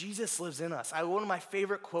that, like, Jesus lives in us. One of my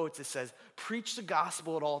favorite quotes, it says, preach the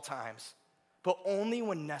gospel at all times, but only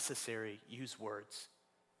when necessary, use words.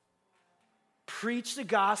 Preach the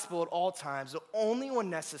gospel at all times, but only when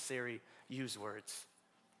necessary, use words.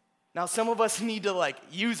 Now, some of us need to, like,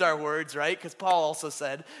 use our words, right? Because Paul also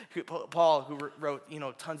said, Paul, who wrote,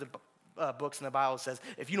 tons of books in the Bible says,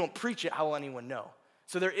 if you don't preach it, how will anyone know?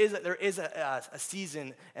 So there is a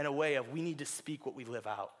season and a way of we need to speak what we live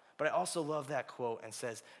out. But I also love that quote and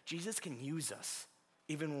says, Jesus can use us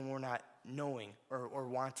even when we're not knowing or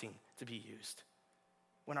wanting to be used,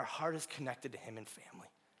 when our heart is connected to him and family.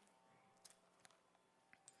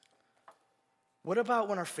 What about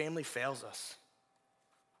when our family fails us?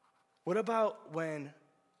 What about when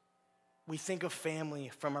we think of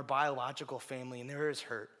family from our biological family and there is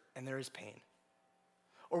hurt and there is pain?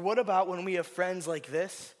 Or what about when we have friends like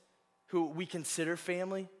this who we consider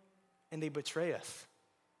family and they betray us?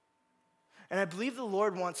 And I believe the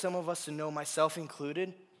Lord wants some of us to know, myself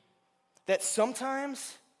included, that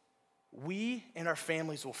sometimes we and our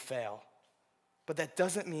families will fail, but that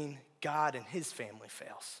doesn't mean God and his family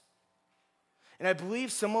fails. And I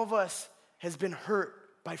believe some of us has been hurt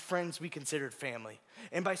by friends we considered family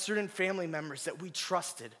and by certain family members that we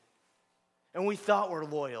trusted and we thought were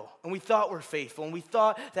loyal and we thought were faithful and we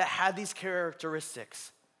thought that had these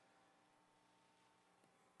characteristics.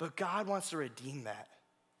 But God wants to redeem that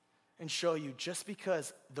and show you just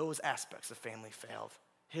because those aspects of family failed,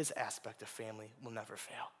 his aspect of family will never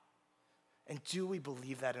fail. And do we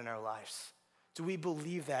believe that in our lives? Do we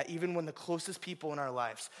believe that even when the closest people in our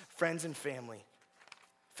lives, friends and family,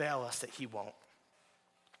 fail us, that he won't?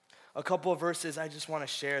 A couple of verses I just want to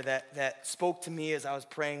share that spoke to me as I was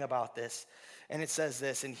praying about this. And it says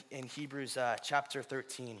this in Hebrews chapter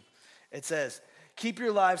 13. It says, keep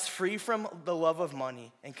your lives free from the love of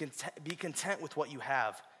money and be content with what you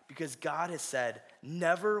have, because God has said,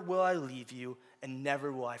 never will I leave you and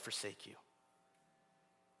never will I forsake you.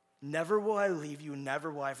 Never will I leave you,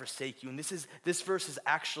 never will I forsake you. And this verse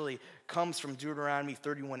actually comes from Deuteronomy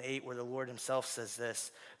 31:8, where the Lord himself says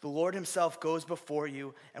this: the Lord himself goes before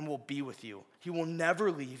you and will be with you. He will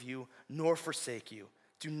never leave you nor forsake you.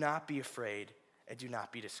 Do not be afraid and do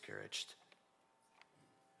not be discouraged.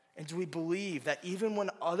 And do we believe that even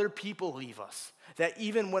when other people leave us, that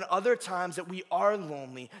even when other times that we are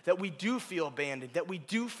lonely, that we do feel abandoned, that we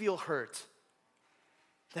do feel hurt,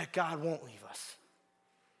 that God won't leave us?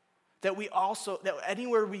 That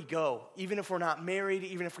anywhere we go, even if we're not married,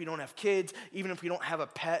 even if we don't have kids, even if we don't have a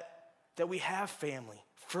pet, that we have family,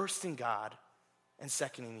 first in God and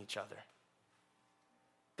second in each other.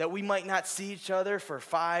 That we might not see each other for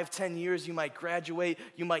 5-10 years, you might graduate,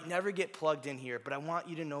 you might never get plugged in here, but I want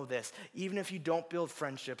you to know this: even if you don't build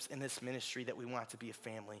friendships in this ministry that we want to be a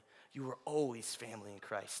family, you are always family in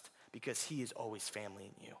Christ, because he is always family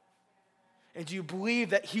in you. And do you believe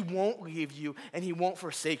that he won't leave you and he won't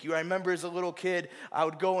forsake you? I remember as a little kid, I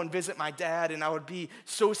would go and visit my dad, and I would be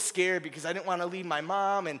so scared because I didn't want to leave my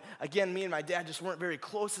mom. And again, me and my dad just weren't very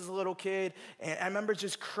close as a little kid. And I remember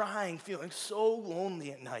just crying, feeling so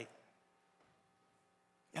lonely at night.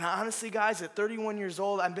 And honestly, guys, at 31 years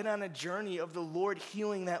old, I've been on a journey of the Lord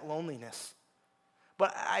healing that loneliness.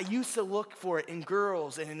 But I used to look for it in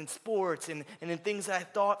girls and in sports and in things that I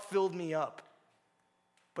thought filled me up.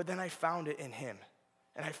 But then I found it in him,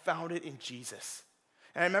 and I found it in Jesus.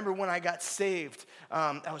 And I remember when I got saved,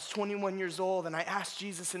 I was 21 years old, and I asked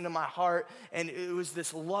Jesus into my heart, and it was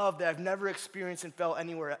this love that I've never experienced and felt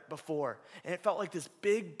anywhere before. And it felt like this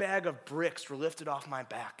big bag of bricks were lifted off my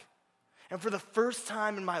back. And for the first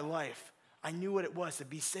time in my life, I knew what it was to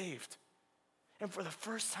be saved. And for the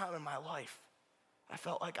first time in my life, I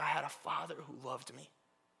felt like I had a father who loved me.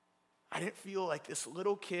 I didn't feel like this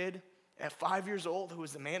little kid at 5 years old who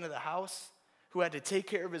was the man of the house, who had to take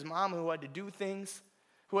care of his mom, who had to do things,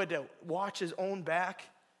 who had to watch his own back.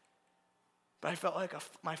 But I felt like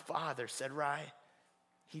my father said, Rye,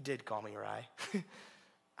 he did call me Rye,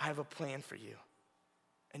 I have a plan for you.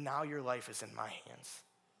 And now your life is in my hands.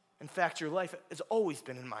 In fact, your life has always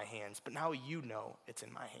been in my hands, but now you know it's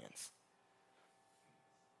in my hands.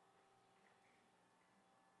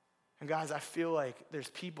 And guys, I feel like there's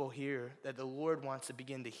people here that the Lord wants to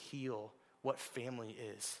begin to heal what family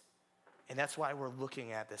is. And that's why we're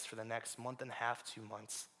looking at this for the next month and a half, 2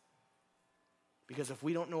 months. Because if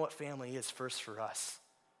we don't know what family is first for us,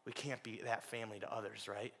 we can't be that family to others,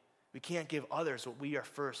 right? We can't give others what we are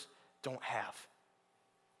first don't have.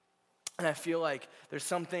 And I feel like there's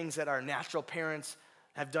some things that our natural parents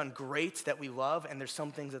have done great that we love, and there's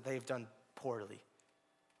some things that they've done poorly.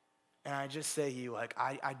 And I just say to you, like,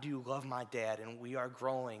 I do love my dad, and we are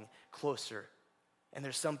growing closer. And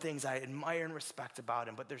there's some things I admire and respect about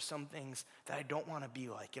him, but there's some things that I don't want to be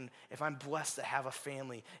like. And if I'm blessed to have a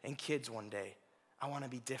family and kids one day, I want to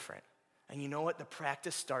be different. And you know what? The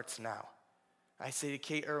practice starts now. I say to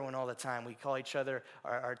Kate Irwin all the time, we call each other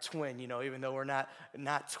our twin, even though we're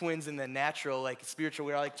not twins in the natural, like spiritual,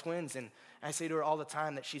 we're like twins. And I say to her all the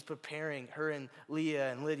time that she's preparing, her and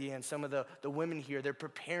Leah and Lydia and some of the women here, they're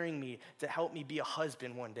preparing me to help me be a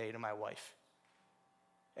husband one day to my wife.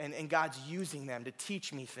 And God's using them to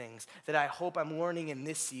teach me things that I hope I'm learning in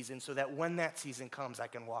this season so that when that season comes, I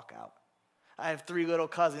can walk out. I have 3 little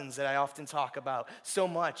cousins that I often talk about so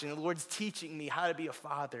much, and the Lord's teaching me how to be a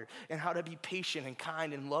father and how to be patient and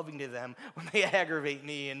kind and loving to them when they aggravate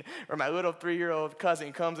me, or my little 3-year-old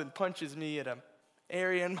cousin comes and punches me at an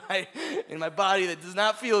area in my body that does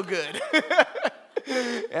not feel good.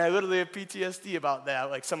 And I literally have PTSD about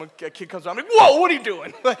that. Like a kid comes around, I'm like, whoa, what are you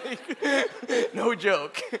doing? Like, no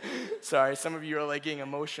joke. Sorry, some of you are like getting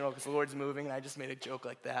emotional because the Lord's moving, and I just made a joke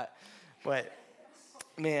like that. But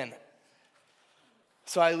man.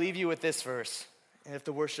 So I leave you with this verse, and if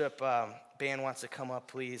the worship band wants to come up,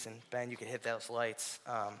 please, and Ben, you can hit those lights.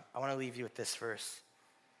 I want to leave you with this verse,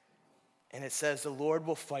 and it says, the Lord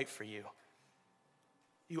will fight for you.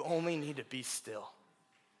 You only need to be still.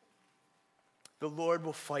 The Lord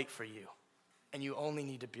will fight for you, and you only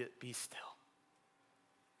need to be still.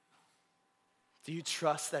 Do you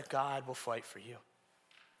trust that God will fight for you?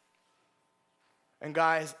 And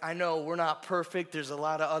guys, I know we're not perfect. There's a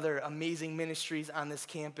lot of other amazing ministries on this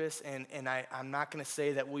campus, and I'm not going to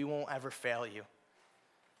say that we won't ever fail you.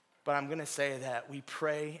 But I'm going to say that we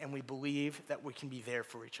pray and we believe that we can be there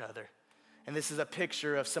for each other. And this is a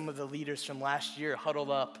picture of some of the leaders from last year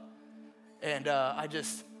huddled up. And I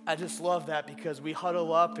just love that because we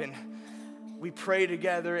huddle up and we pray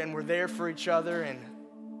together and we're there for each other, and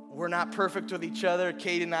we're not perfect with each other.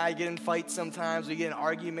 Kate and I get in fights sometimes. We get in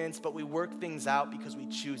arguments, but we work things out because we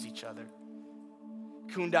choose each other.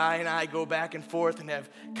 Kundai and I go back and forth and have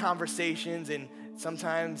conversations, and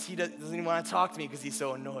sometimes he doesn't even want to talk to me because he's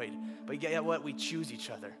so annoyed. But get what? We choose each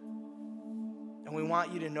other. And we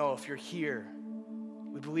want you to know if you're here,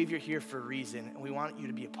 we believe you're here for a reason, and we want you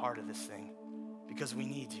to be a part of this thing because we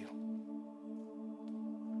need you.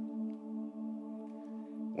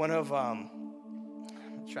 One of, I'm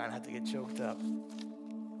trying not to get choked up.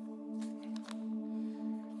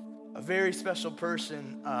 A very special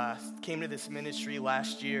person came to this ministry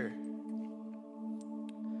last year.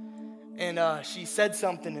 And she said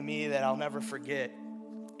something to me that I'll never forget.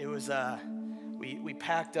 It was, we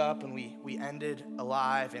packed up and we ended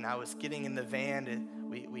Alive, and I was getting in the van, and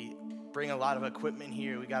we bring a lot of equipment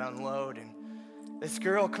here. We got to unload, and this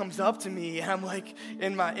girl comes up to me, and I'm like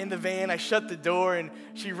in the van. I shut the door, and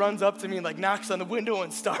she runs up to me and like knocks on the window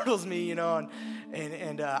and startles me,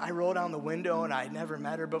 And I roll down the window, and I had never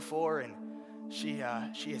met her before, and she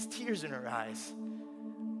has tears in her eyes,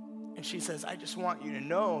 and she says, "I just want you to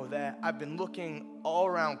know that I've been looking all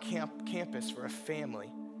around campus for a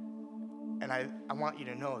family, and I want you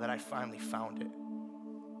to know that I finally found it."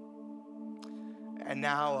 And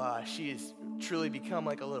now she has truly become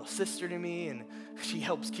like a little sister to me, and she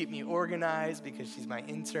helps keep me organized because she's my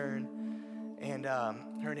intern. And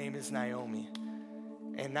her name is Naomi.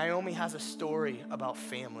 And Naomi has a story about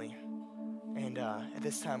family. And at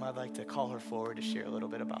this time, I'd like to call her forward to share a little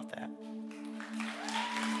bit about that.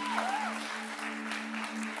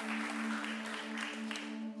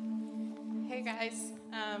 Hey guys.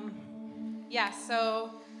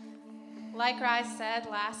 So like Rai said,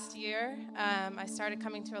 last year, I started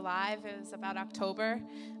coming to Alive. It was about October.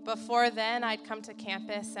 Before then, I'd come to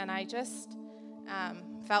campus, and I just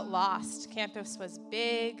felt lost. Campus was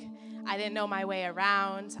big. I didn't know my way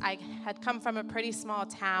around. I had come from a pretty small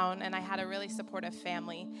town, and I had a really supportive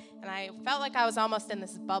family. And I felt like I was almost in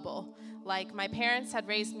this bubble. Like, my parents had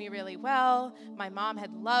raised me really well. My mom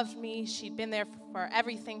had loved me. She'd been there for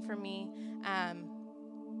everything for me.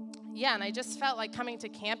 And I just felt like coming to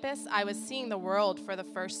campus, I was seeing the world for the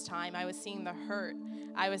first time. I was seeing the hurt.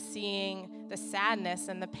 I was seeing the sadness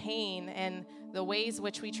and the pain and the ways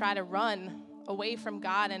which we try to run away from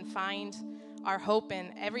God and find our hope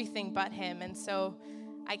in everything but Him. And so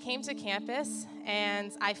I came to campus,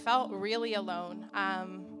 and I felt really alone.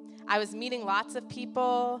 I was meeting lots of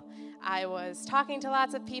people. I was talking to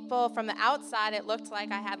lots of people. From the outside, it looked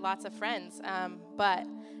like I had lots of friends, but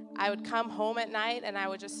I would come home at night, and I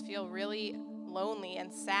would just feel really lonely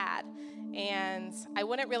and sad. And I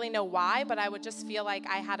wouldn't really know why, but I would just feel like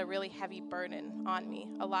I had a really heavy burden on me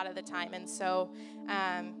a lot of the time. And so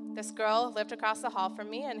this girl lived across the hall from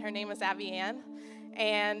me, and her name was Abby Ann.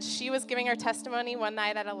 And she was giving her testimony one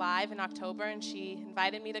night at Alive in October, and she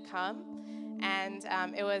invited me to come. And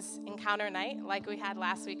it was encounter night like we had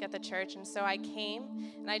last week at the church. And so I came,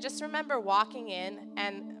 and I just remember walking in,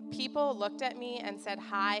 and people looked at me and said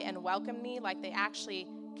hi and welcomed me like they actually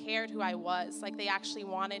cared who I was. Like, they actually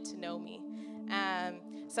wanted to know me.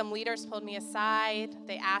 Some leaders pulled me aside.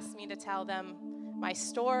 They asked me to tell them my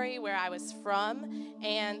story, where I was from.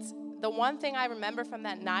 And the one thing I remember from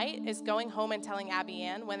that night is going home and telling Abby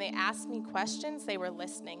Ann, when they asked me questions, they were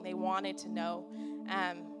listening. They wanted to know.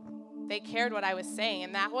 They cared what I was saying,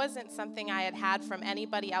 and that wasn't something I had from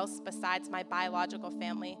anybody else besides my biological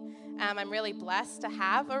family. I'm really blessed to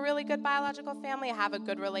have a really good biological family. I have a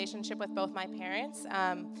good relationship with both my parents,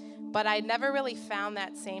 but I never really found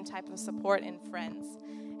that same type of support in friends.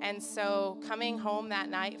 And so coming home that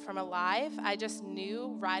night from Alive, I just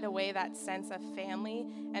knew right away that sense of family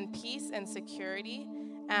and peace and security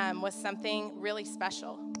was something really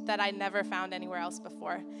special that I never found anywhere else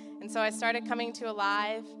before. And so I started coming to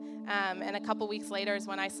Alive, and a couple weeks later is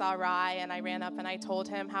when I saw Rye, and I ran up and I told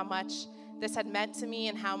him how much this had meant to me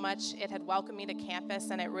and how much it had welcomed me to campus,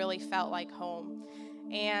 and it really felt like home.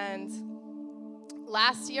 And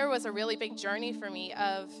last year was a really big journey for me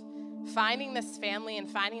of finding this family and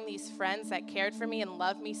finding these friends that cared for me and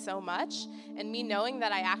loved me so much, and me knowing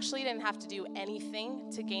that I actually didn't have to do anything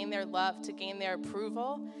to gain their love, to gain their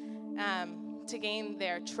approval, to gain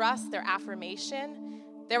their trust, their affirmation.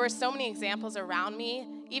 There were so many examples around me,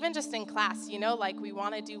 even just in class, like we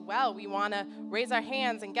want to do well. We want to raise our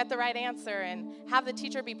hands and get the right answer and have the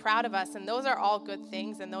teacher be proud of us, and those are all good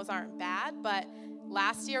things, and those aren't bad, but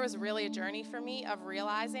last year was really a journey for me of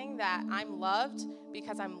realizing that I'm loved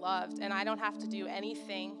because I'm loved, and I don't have to do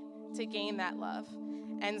anything to gain that love.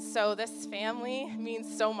 And so this family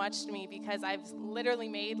means so much to me because I've literally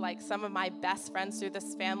made some of my best friends through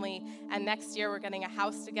this family, and next year we're getting a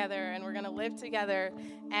house together and we're going to live together.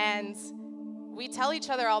 And we tell each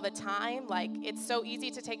other all the time, it's so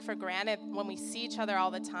easy to take for granted when we see each other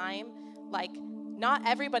all the time, not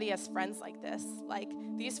everybody has friends like this.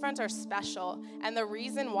 These friends are special. And the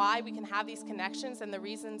reason why we can have these connections and the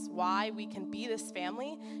reasons why we can be this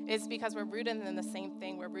family is because we're rooted in the same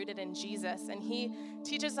thing. We're rooted in Jesus. And he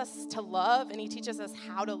teaches us to love, and he teaches us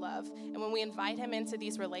how to love. And when we invite him into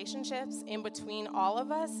these relationships in between all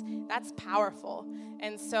of us, that's powerful.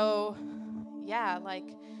 And so,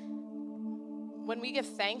 when we give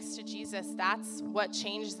thanks to Jesus, that's what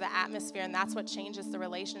changes the atmosphere, and that's what changes the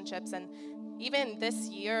relationships. And even this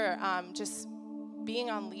year, just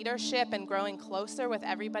being on leadership and growing closer with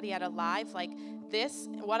everybody at Alive,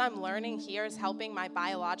 what I'm learning here is helping my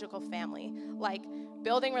biological family.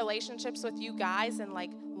 Building relationships with you guys and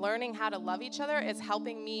learning how to love each other is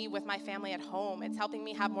helping me with my family at home. It's helping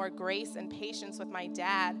me have more grace and patience with my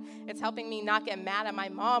dad. It's helping me not get mad at my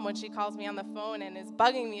mom when she calls me on the phone and is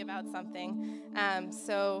bugging me about something. I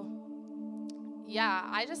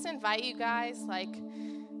just invite you guys,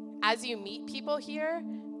 as you meet people here,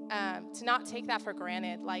 to not take that for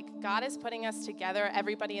granted. God is putting us together,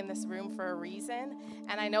 everybody in this room, for a reason.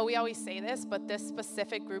 And I know we always say this, but this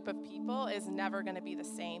specific group of people is never going to be the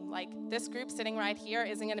same. This group sitting right here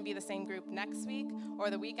isn't going to be the same group next week or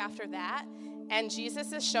the week after that. And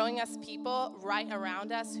Jesus is showing us people right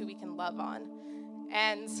around us who we can love on.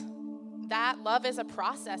 And that love is a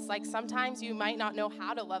process. Sometimes you might not know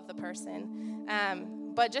how to love the person.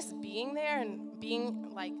 But just being there and being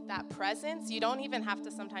that presence, you don't even have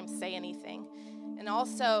to sometimes say anything. And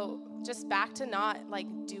also, just back to not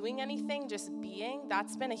doing anything, just being,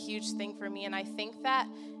 that's been a huge thing for me. And I think that,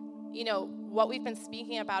 what we've been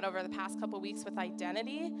speaking about over the past couple weeks with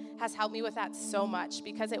identity has helped me with that so much,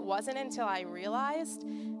 because it wasn't until I realized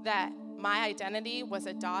that my identity was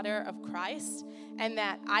a daughter of Christ and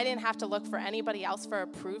that I didn't have to look for anybody else for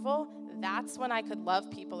approval. That's when I could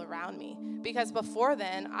love people around me. Because before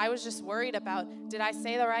then, I was just worried about, did I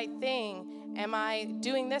say the right thing? Am I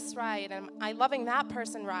doing this right? Am I loving that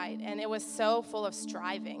person right? And it was so full of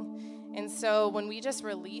striving. And so when we just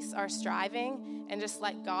release our striving and just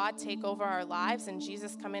let God take over our lives and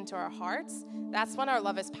Jesus come into our hearts, that's when our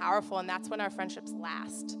love is powerful, and that's when our friendships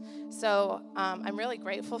last. So I'm really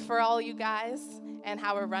grateful for all you guys and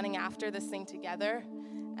how we're running after this thing together.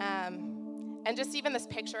 And just even this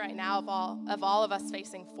picture right now of all of us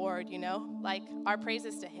facing forward, our praise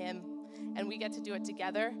is to him, and we get to do it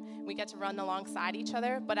together. We get to run alongside each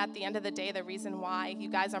other. But at the end of the day, the reason why you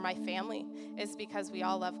guys are my family is because we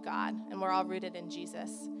all love God and we're all rooted in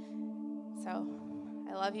Jesus. So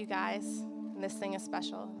I love you guys, and this thing is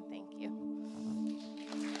special. Thank you.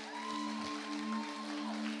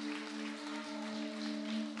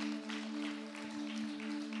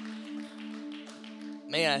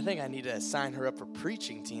 Man, I think I need to sign her up for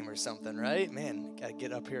preaching team or something, right? Man, got to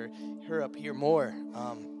get her up here more.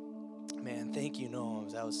 Man, thank you,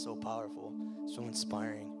 Noam. That was so powerful, so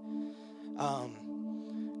inspiring.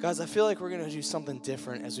 Guys, I feel like we're going to do something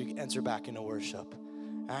different as we enter back into worship.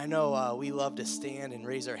 I know we love to stand and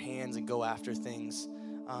raise our hands and go after things,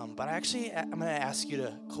 but I'm going to ask you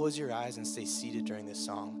to close your eyes and stay seated during this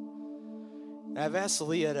song. And I've asked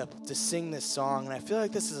Leah to sing this song, and I feel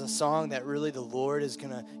like this is a song that really the Lord is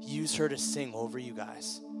going to use her to sing over you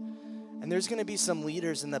guys. And there's going to be some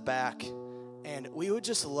leaders in the back, and we would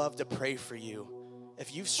just love to pray for you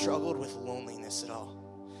if you've struggled with loneliness at all.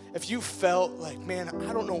 If you felt like, man,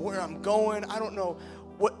 I don't know where I'm going, I don't know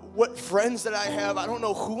what friends that I have, I don't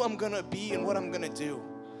know who I'm going to be and what I'm going to do.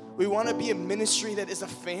 We want to be a ministry that is a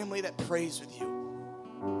family that prays with you.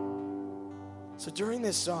 So during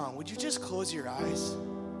this song, would you just close your eyes?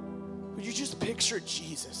 Would you just picture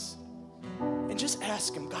Jesus and just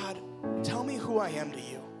ask him, God, tell me who I am to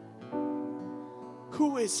you.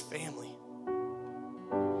 Who is family?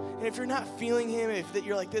 And if you're not feeling him, if that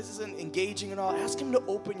you're like, this isn't engaging at all, ask him to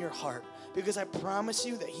open your heart, because I promise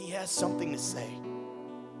you that he has something to say.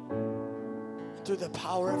 Through the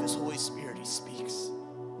power of his Holy Spirit, he speaks.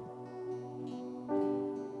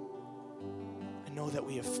 I know that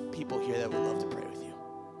we have people here that would love to pray with you.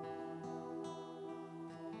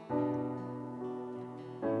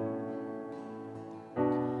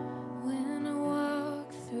 When I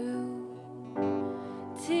walk through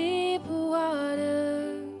deep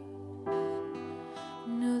waters,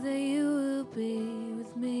 know that you will be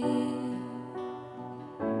with me.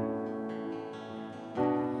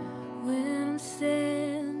 When I'm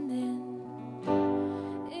standing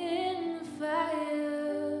in the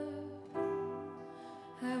fire,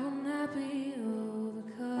 I will not be alone.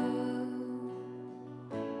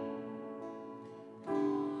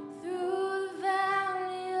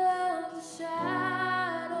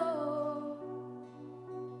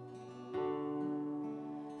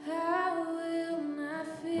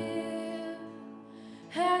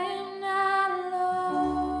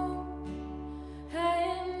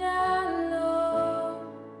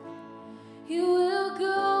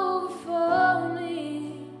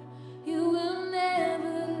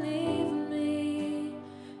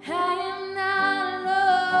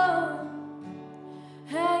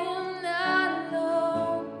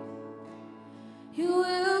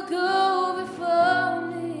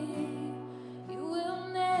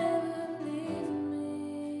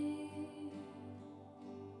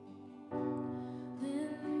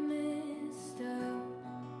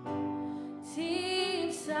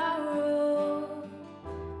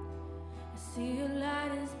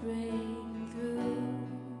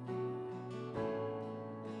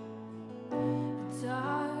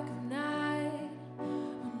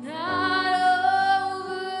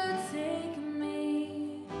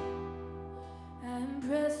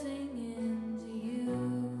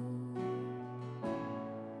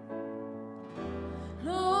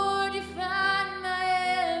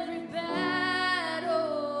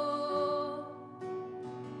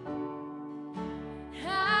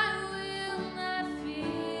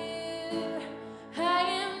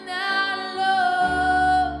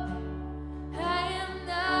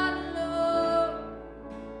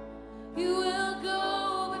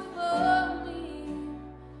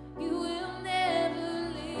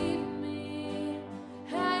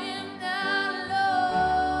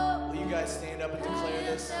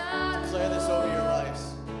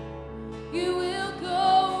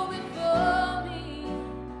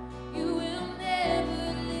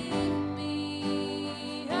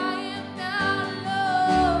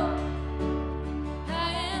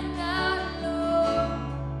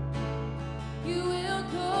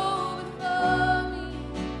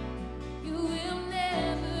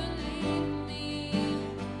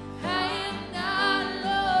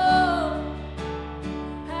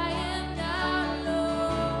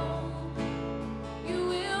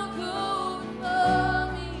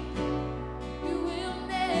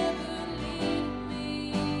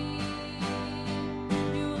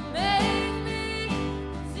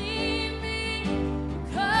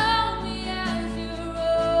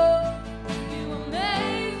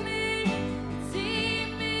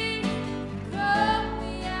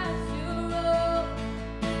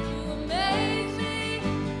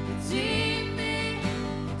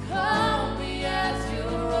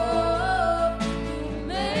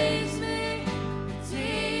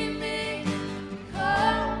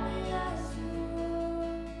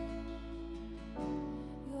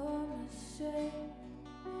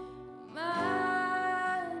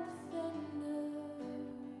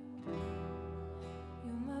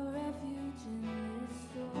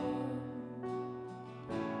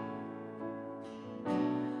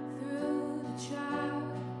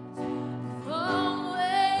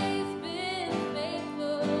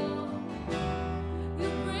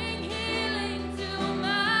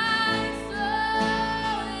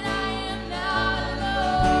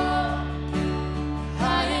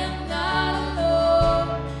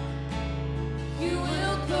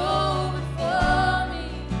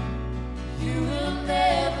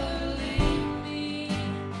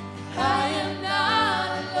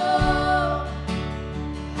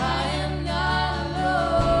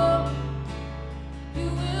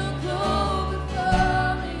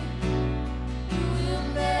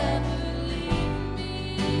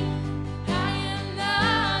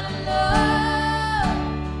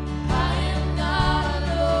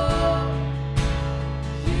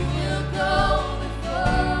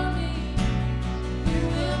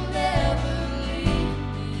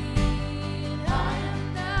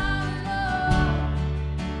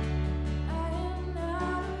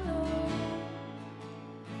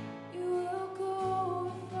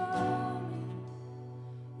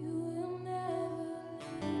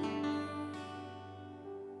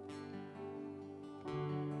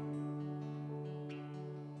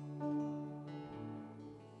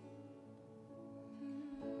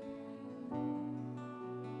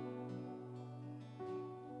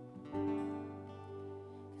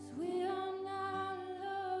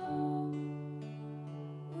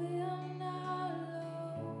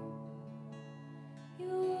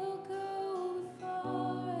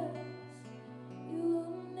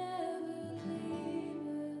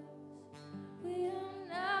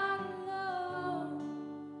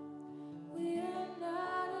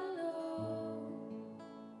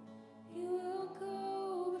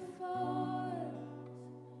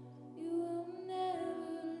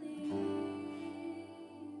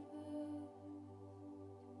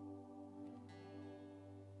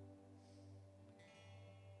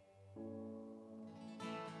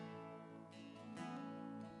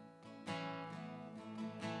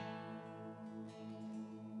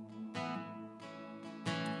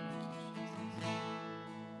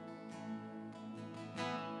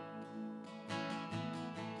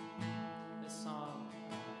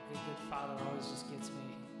 Father always just gets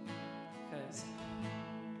me, because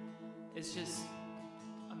it's just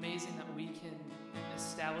amazing that we can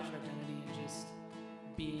establish our identity in just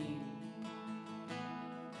being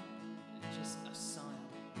just a son,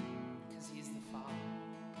 because he's the Father.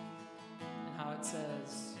 And how it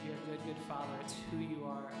says, you're a good, good Father. It's who you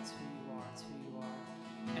are, it's who you are, it's who you are.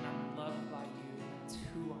 And I'm loved by you, and that's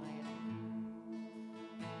who I am.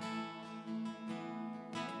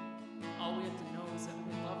 All we have to know is that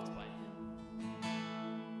we're loved by him.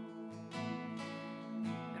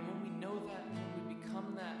 And when we know that, when we become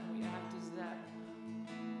that, when we act as that,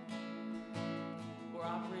 we're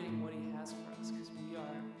operating what he has for us, because we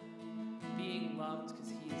are being loved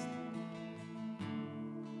because he is loved.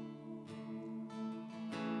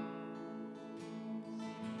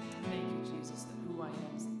 Thank you, Jesus, that who I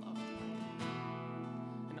am is loved by you.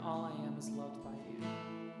 And all I am is loved by you.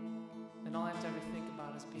 And all I have to ever think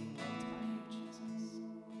about is being loved by you, Jesus.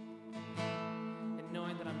 And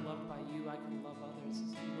knowing that I'm loved by you, I can love others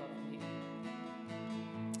as you love me.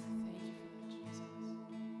 Thank you for that, Jesus.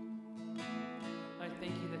 I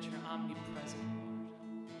thank you that you're omnipresent, Lord.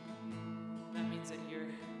 That means that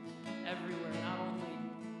you're everywhere,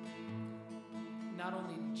 not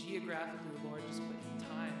only geographically, Lord, just but in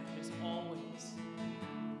time, just always.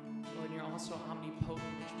 Lord, and you're also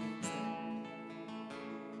omnipotent, which means that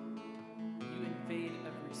you invade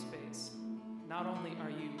every space. Not only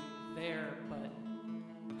are you there, but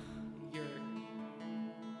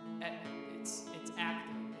it's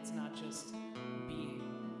active. It's not just being.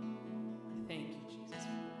 Thank you, Jesus,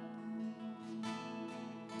 for that.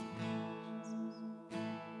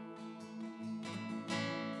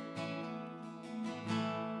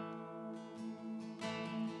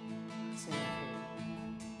 Sing it for me.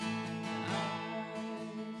 I've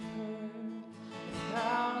heard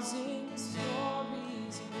 1,000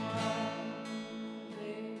 stories of what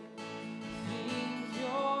they think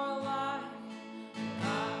you're like, but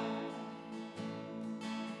I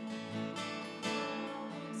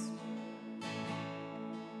whisper.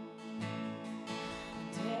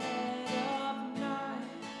 Dead of night,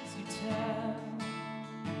 you tell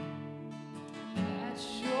that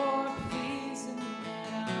you're pleasing,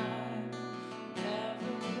 that I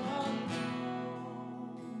never alone.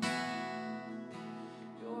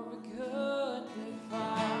 You're a good, good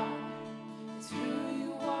Father. It's who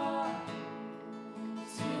you are.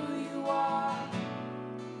 It's who you are.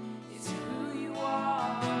 It's who you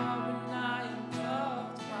are, and I am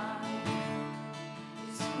loved by you.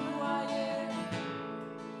 It's who I am.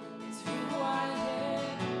 It's who I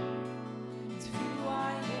am. It's who I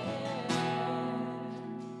am.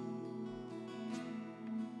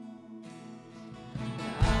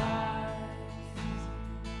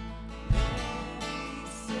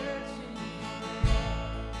 Searching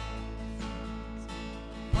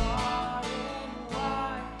far and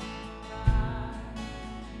wide,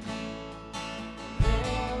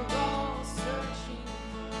 they're all searching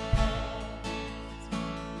for answers.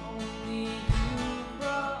 Only you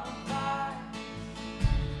provide.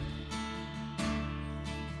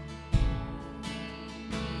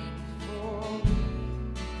 Before we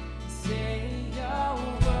say a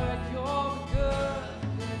word, you're a good,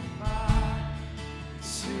 good Father.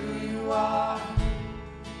 It's who you are.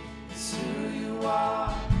 It's who you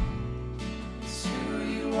are. It's who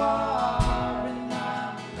you are, and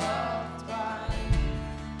I'm loved by you.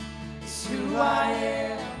 It's who I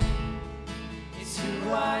am. It's who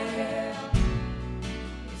I am.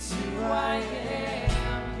 It's who I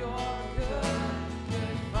am. You're a good,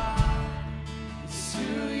 good Father. It's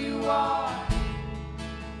who you are.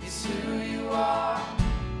 It's who you are.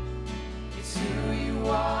 It's who you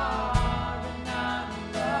are, and I'm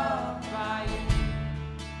loved by you.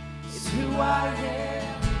 It's who I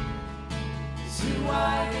am. It's who I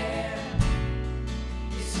am.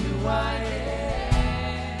 It's who I am.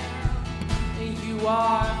 And you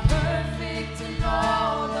are perfect in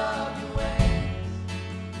all of your ways.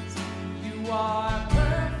 You are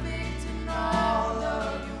perfect in all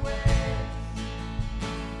of your ways.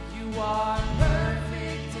 You are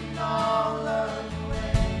perfect in all of your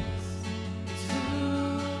ways. It's who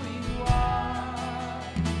you are.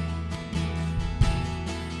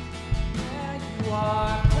 Yeah, you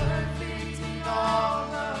are perfect in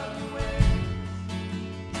all of your ways.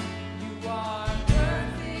 You are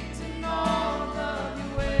perfect in all of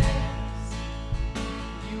your ways.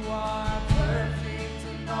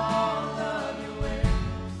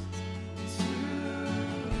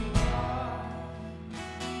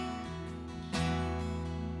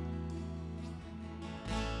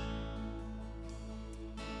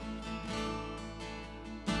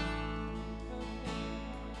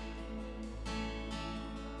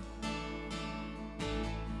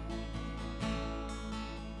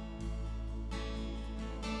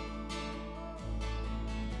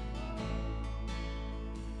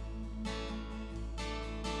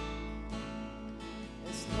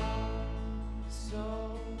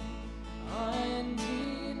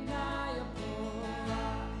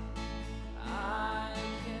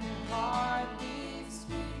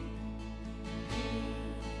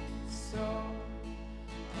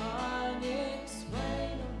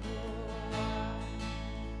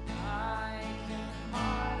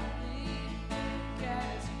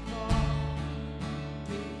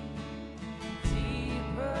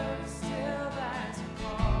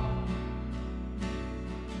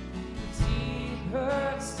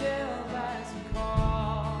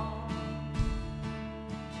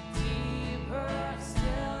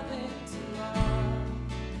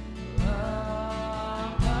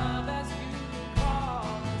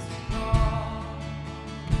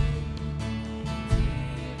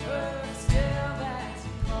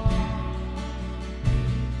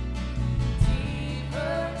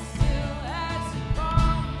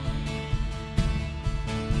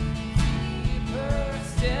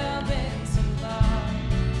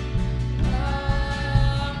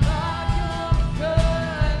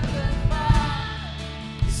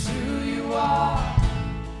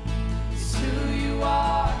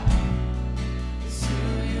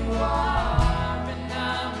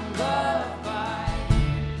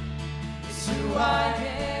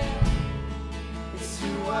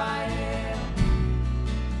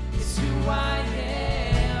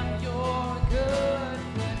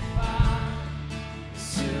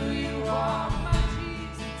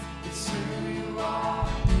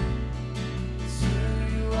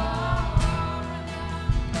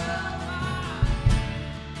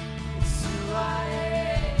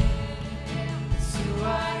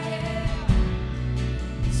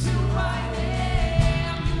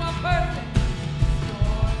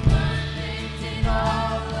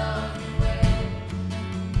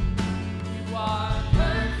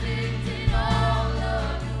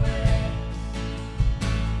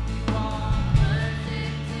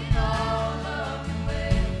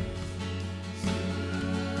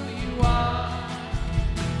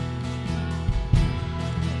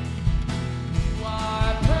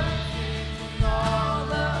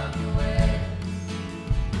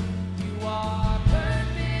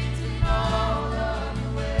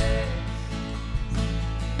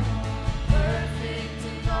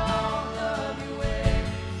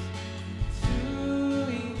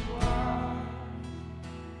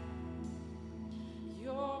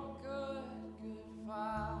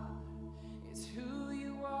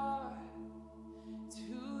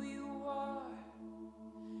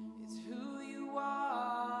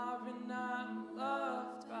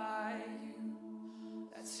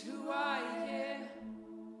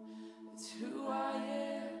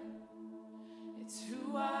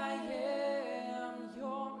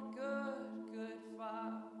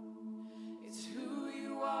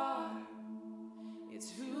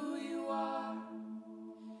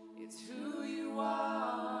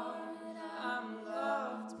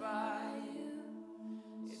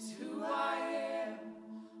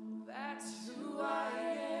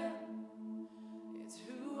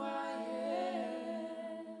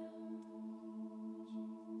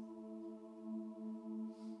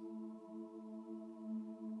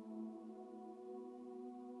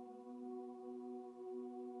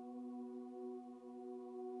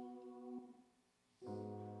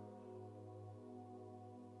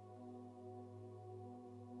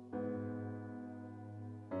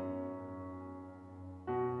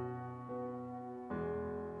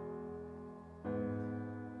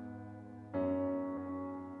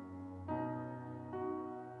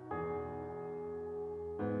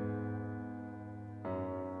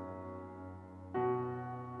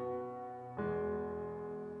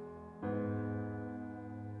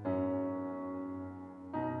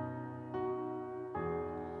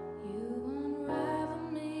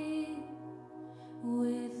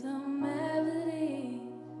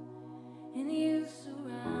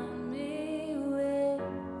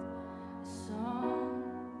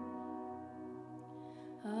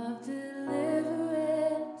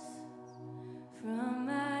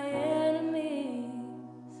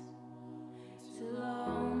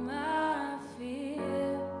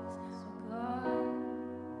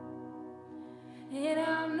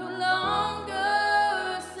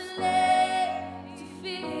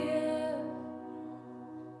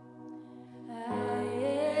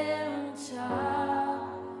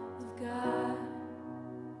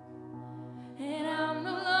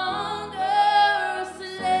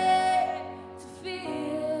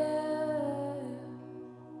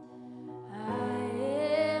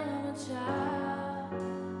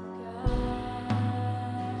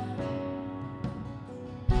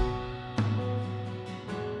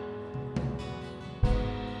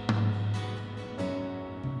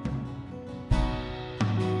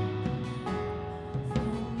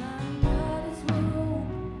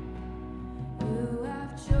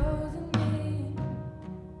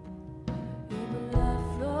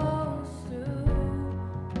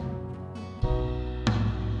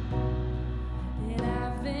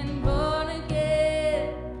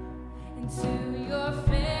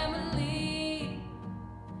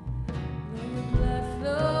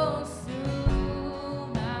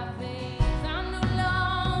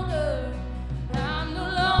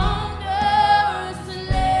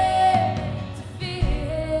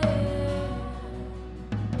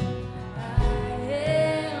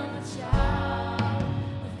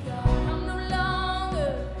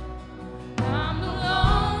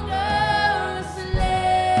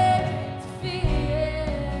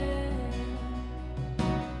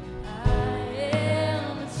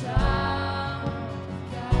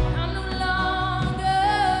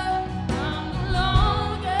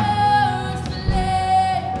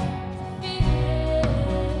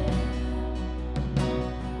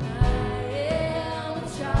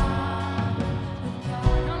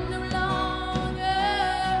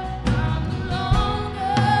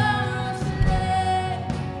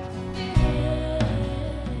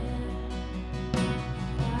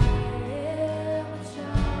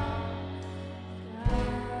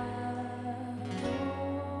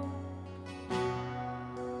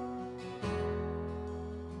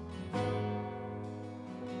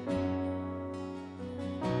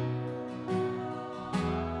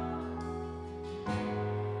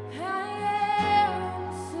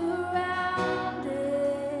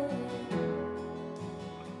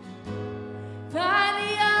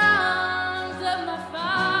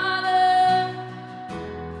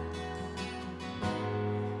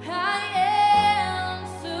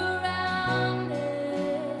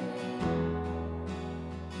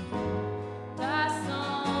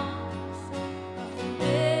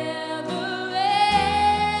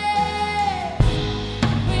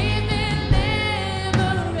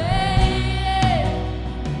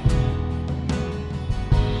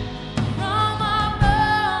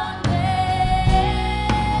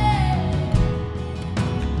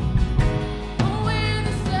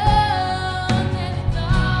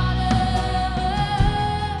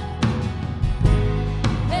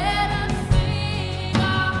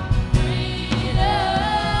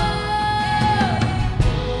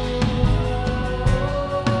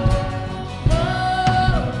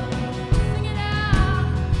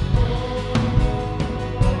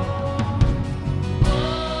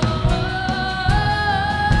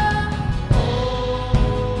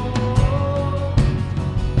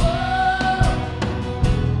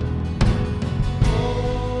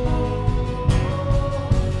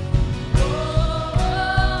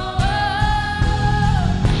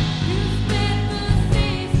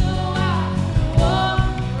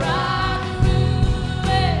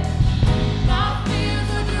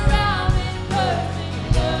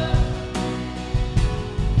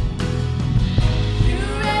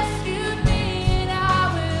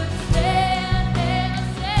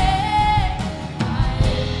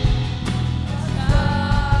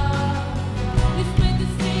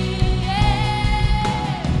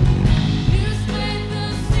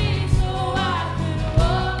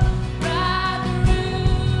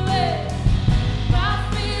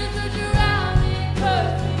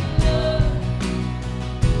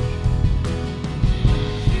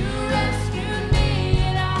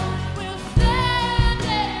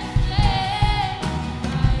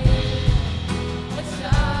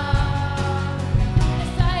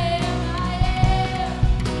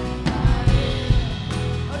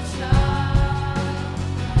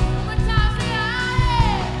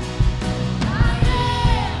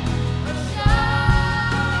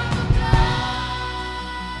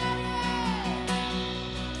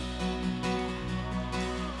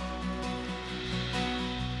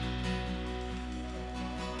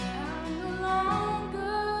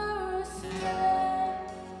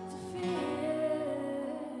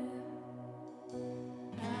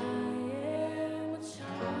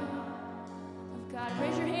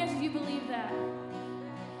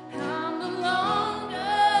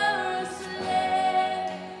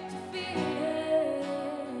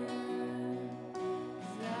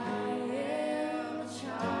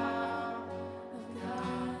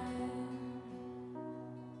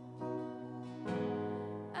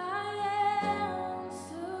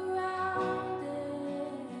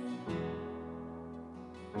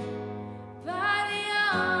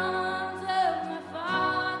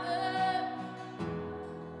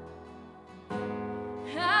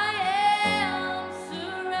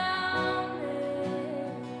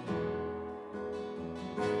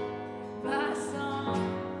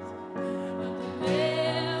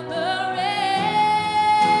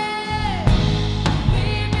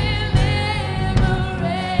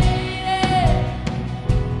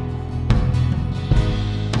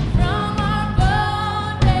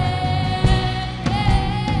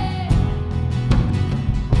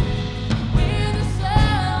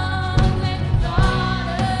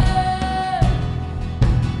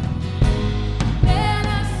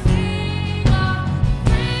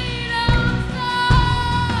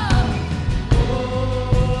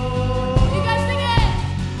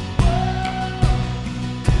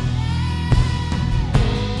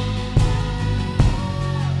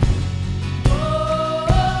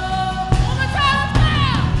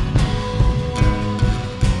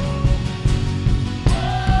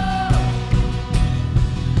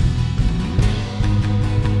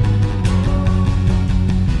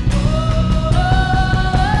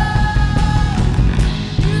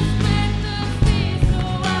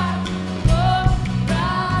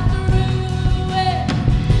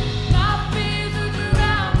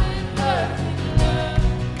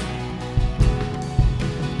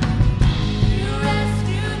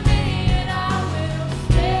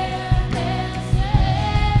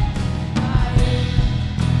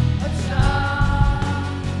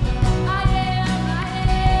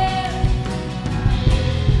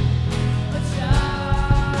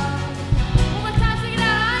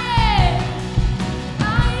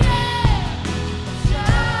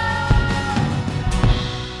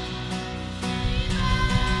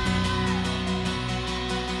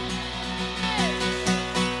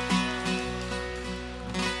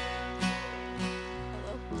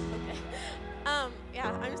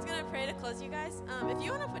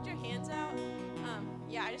 hands out.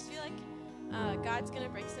 I just feel like God's going to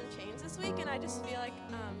break some chains this week, and I just feel like,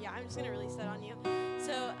 I'm just going to release that on you.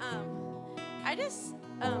 So I just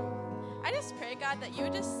pray, God, that you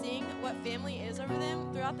would just sing what family is over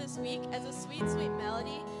them throughout this week as a sweet, sweet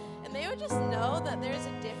melody. And they would just know that there's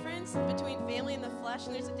a difference between family in the flesh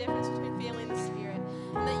and there's a difference between family in the spirit.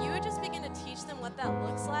 And that you would just begin to teach them what that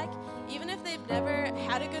looks like, even if they've never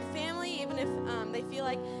had a good family, even if they feel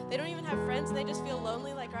like they don't even have friends and they just feel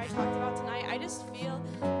lonely like I talked about tonight. I just feel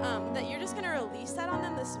that you're just going to release that on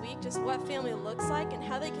them this week, just what family looks like and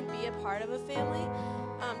how they can be a part of a family.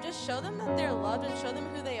 Just show them that they're loved and show them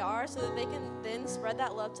who they are so that they can then spread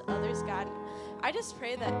that love to others, God. I just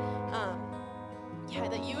pray that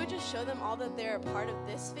that you would just show them all that they're a part of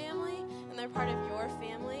this family and they're part of your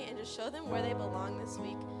family, and just show them where they belong this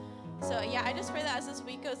week. So I just pray that as this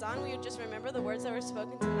week goes on, we would just remember the words that were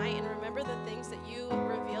spoken tonight and remember the things that you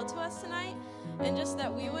revealed to us tonight, and just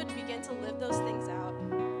that we would begin to live those things out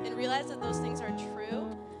and realize that those things are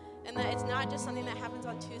true, and that it's not just something that happens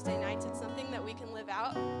on Tuesday nights. It's something that we can live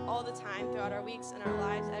out all the time throughout our weeks and our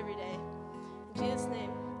lives every day. In Jesus'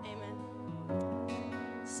 name,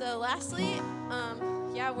 amen. So lastly,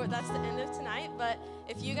 that's the end of tonight. But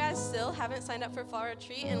if you guys still haven't signed up for Fall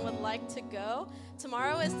Retreat and would like to go,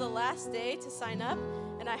 tomorrow is the last day to sign up,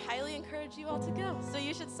 and I highly encourage you all to go. So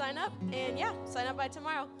you should sign up, and sign up by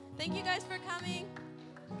tomorrow. Thank you guys for coming.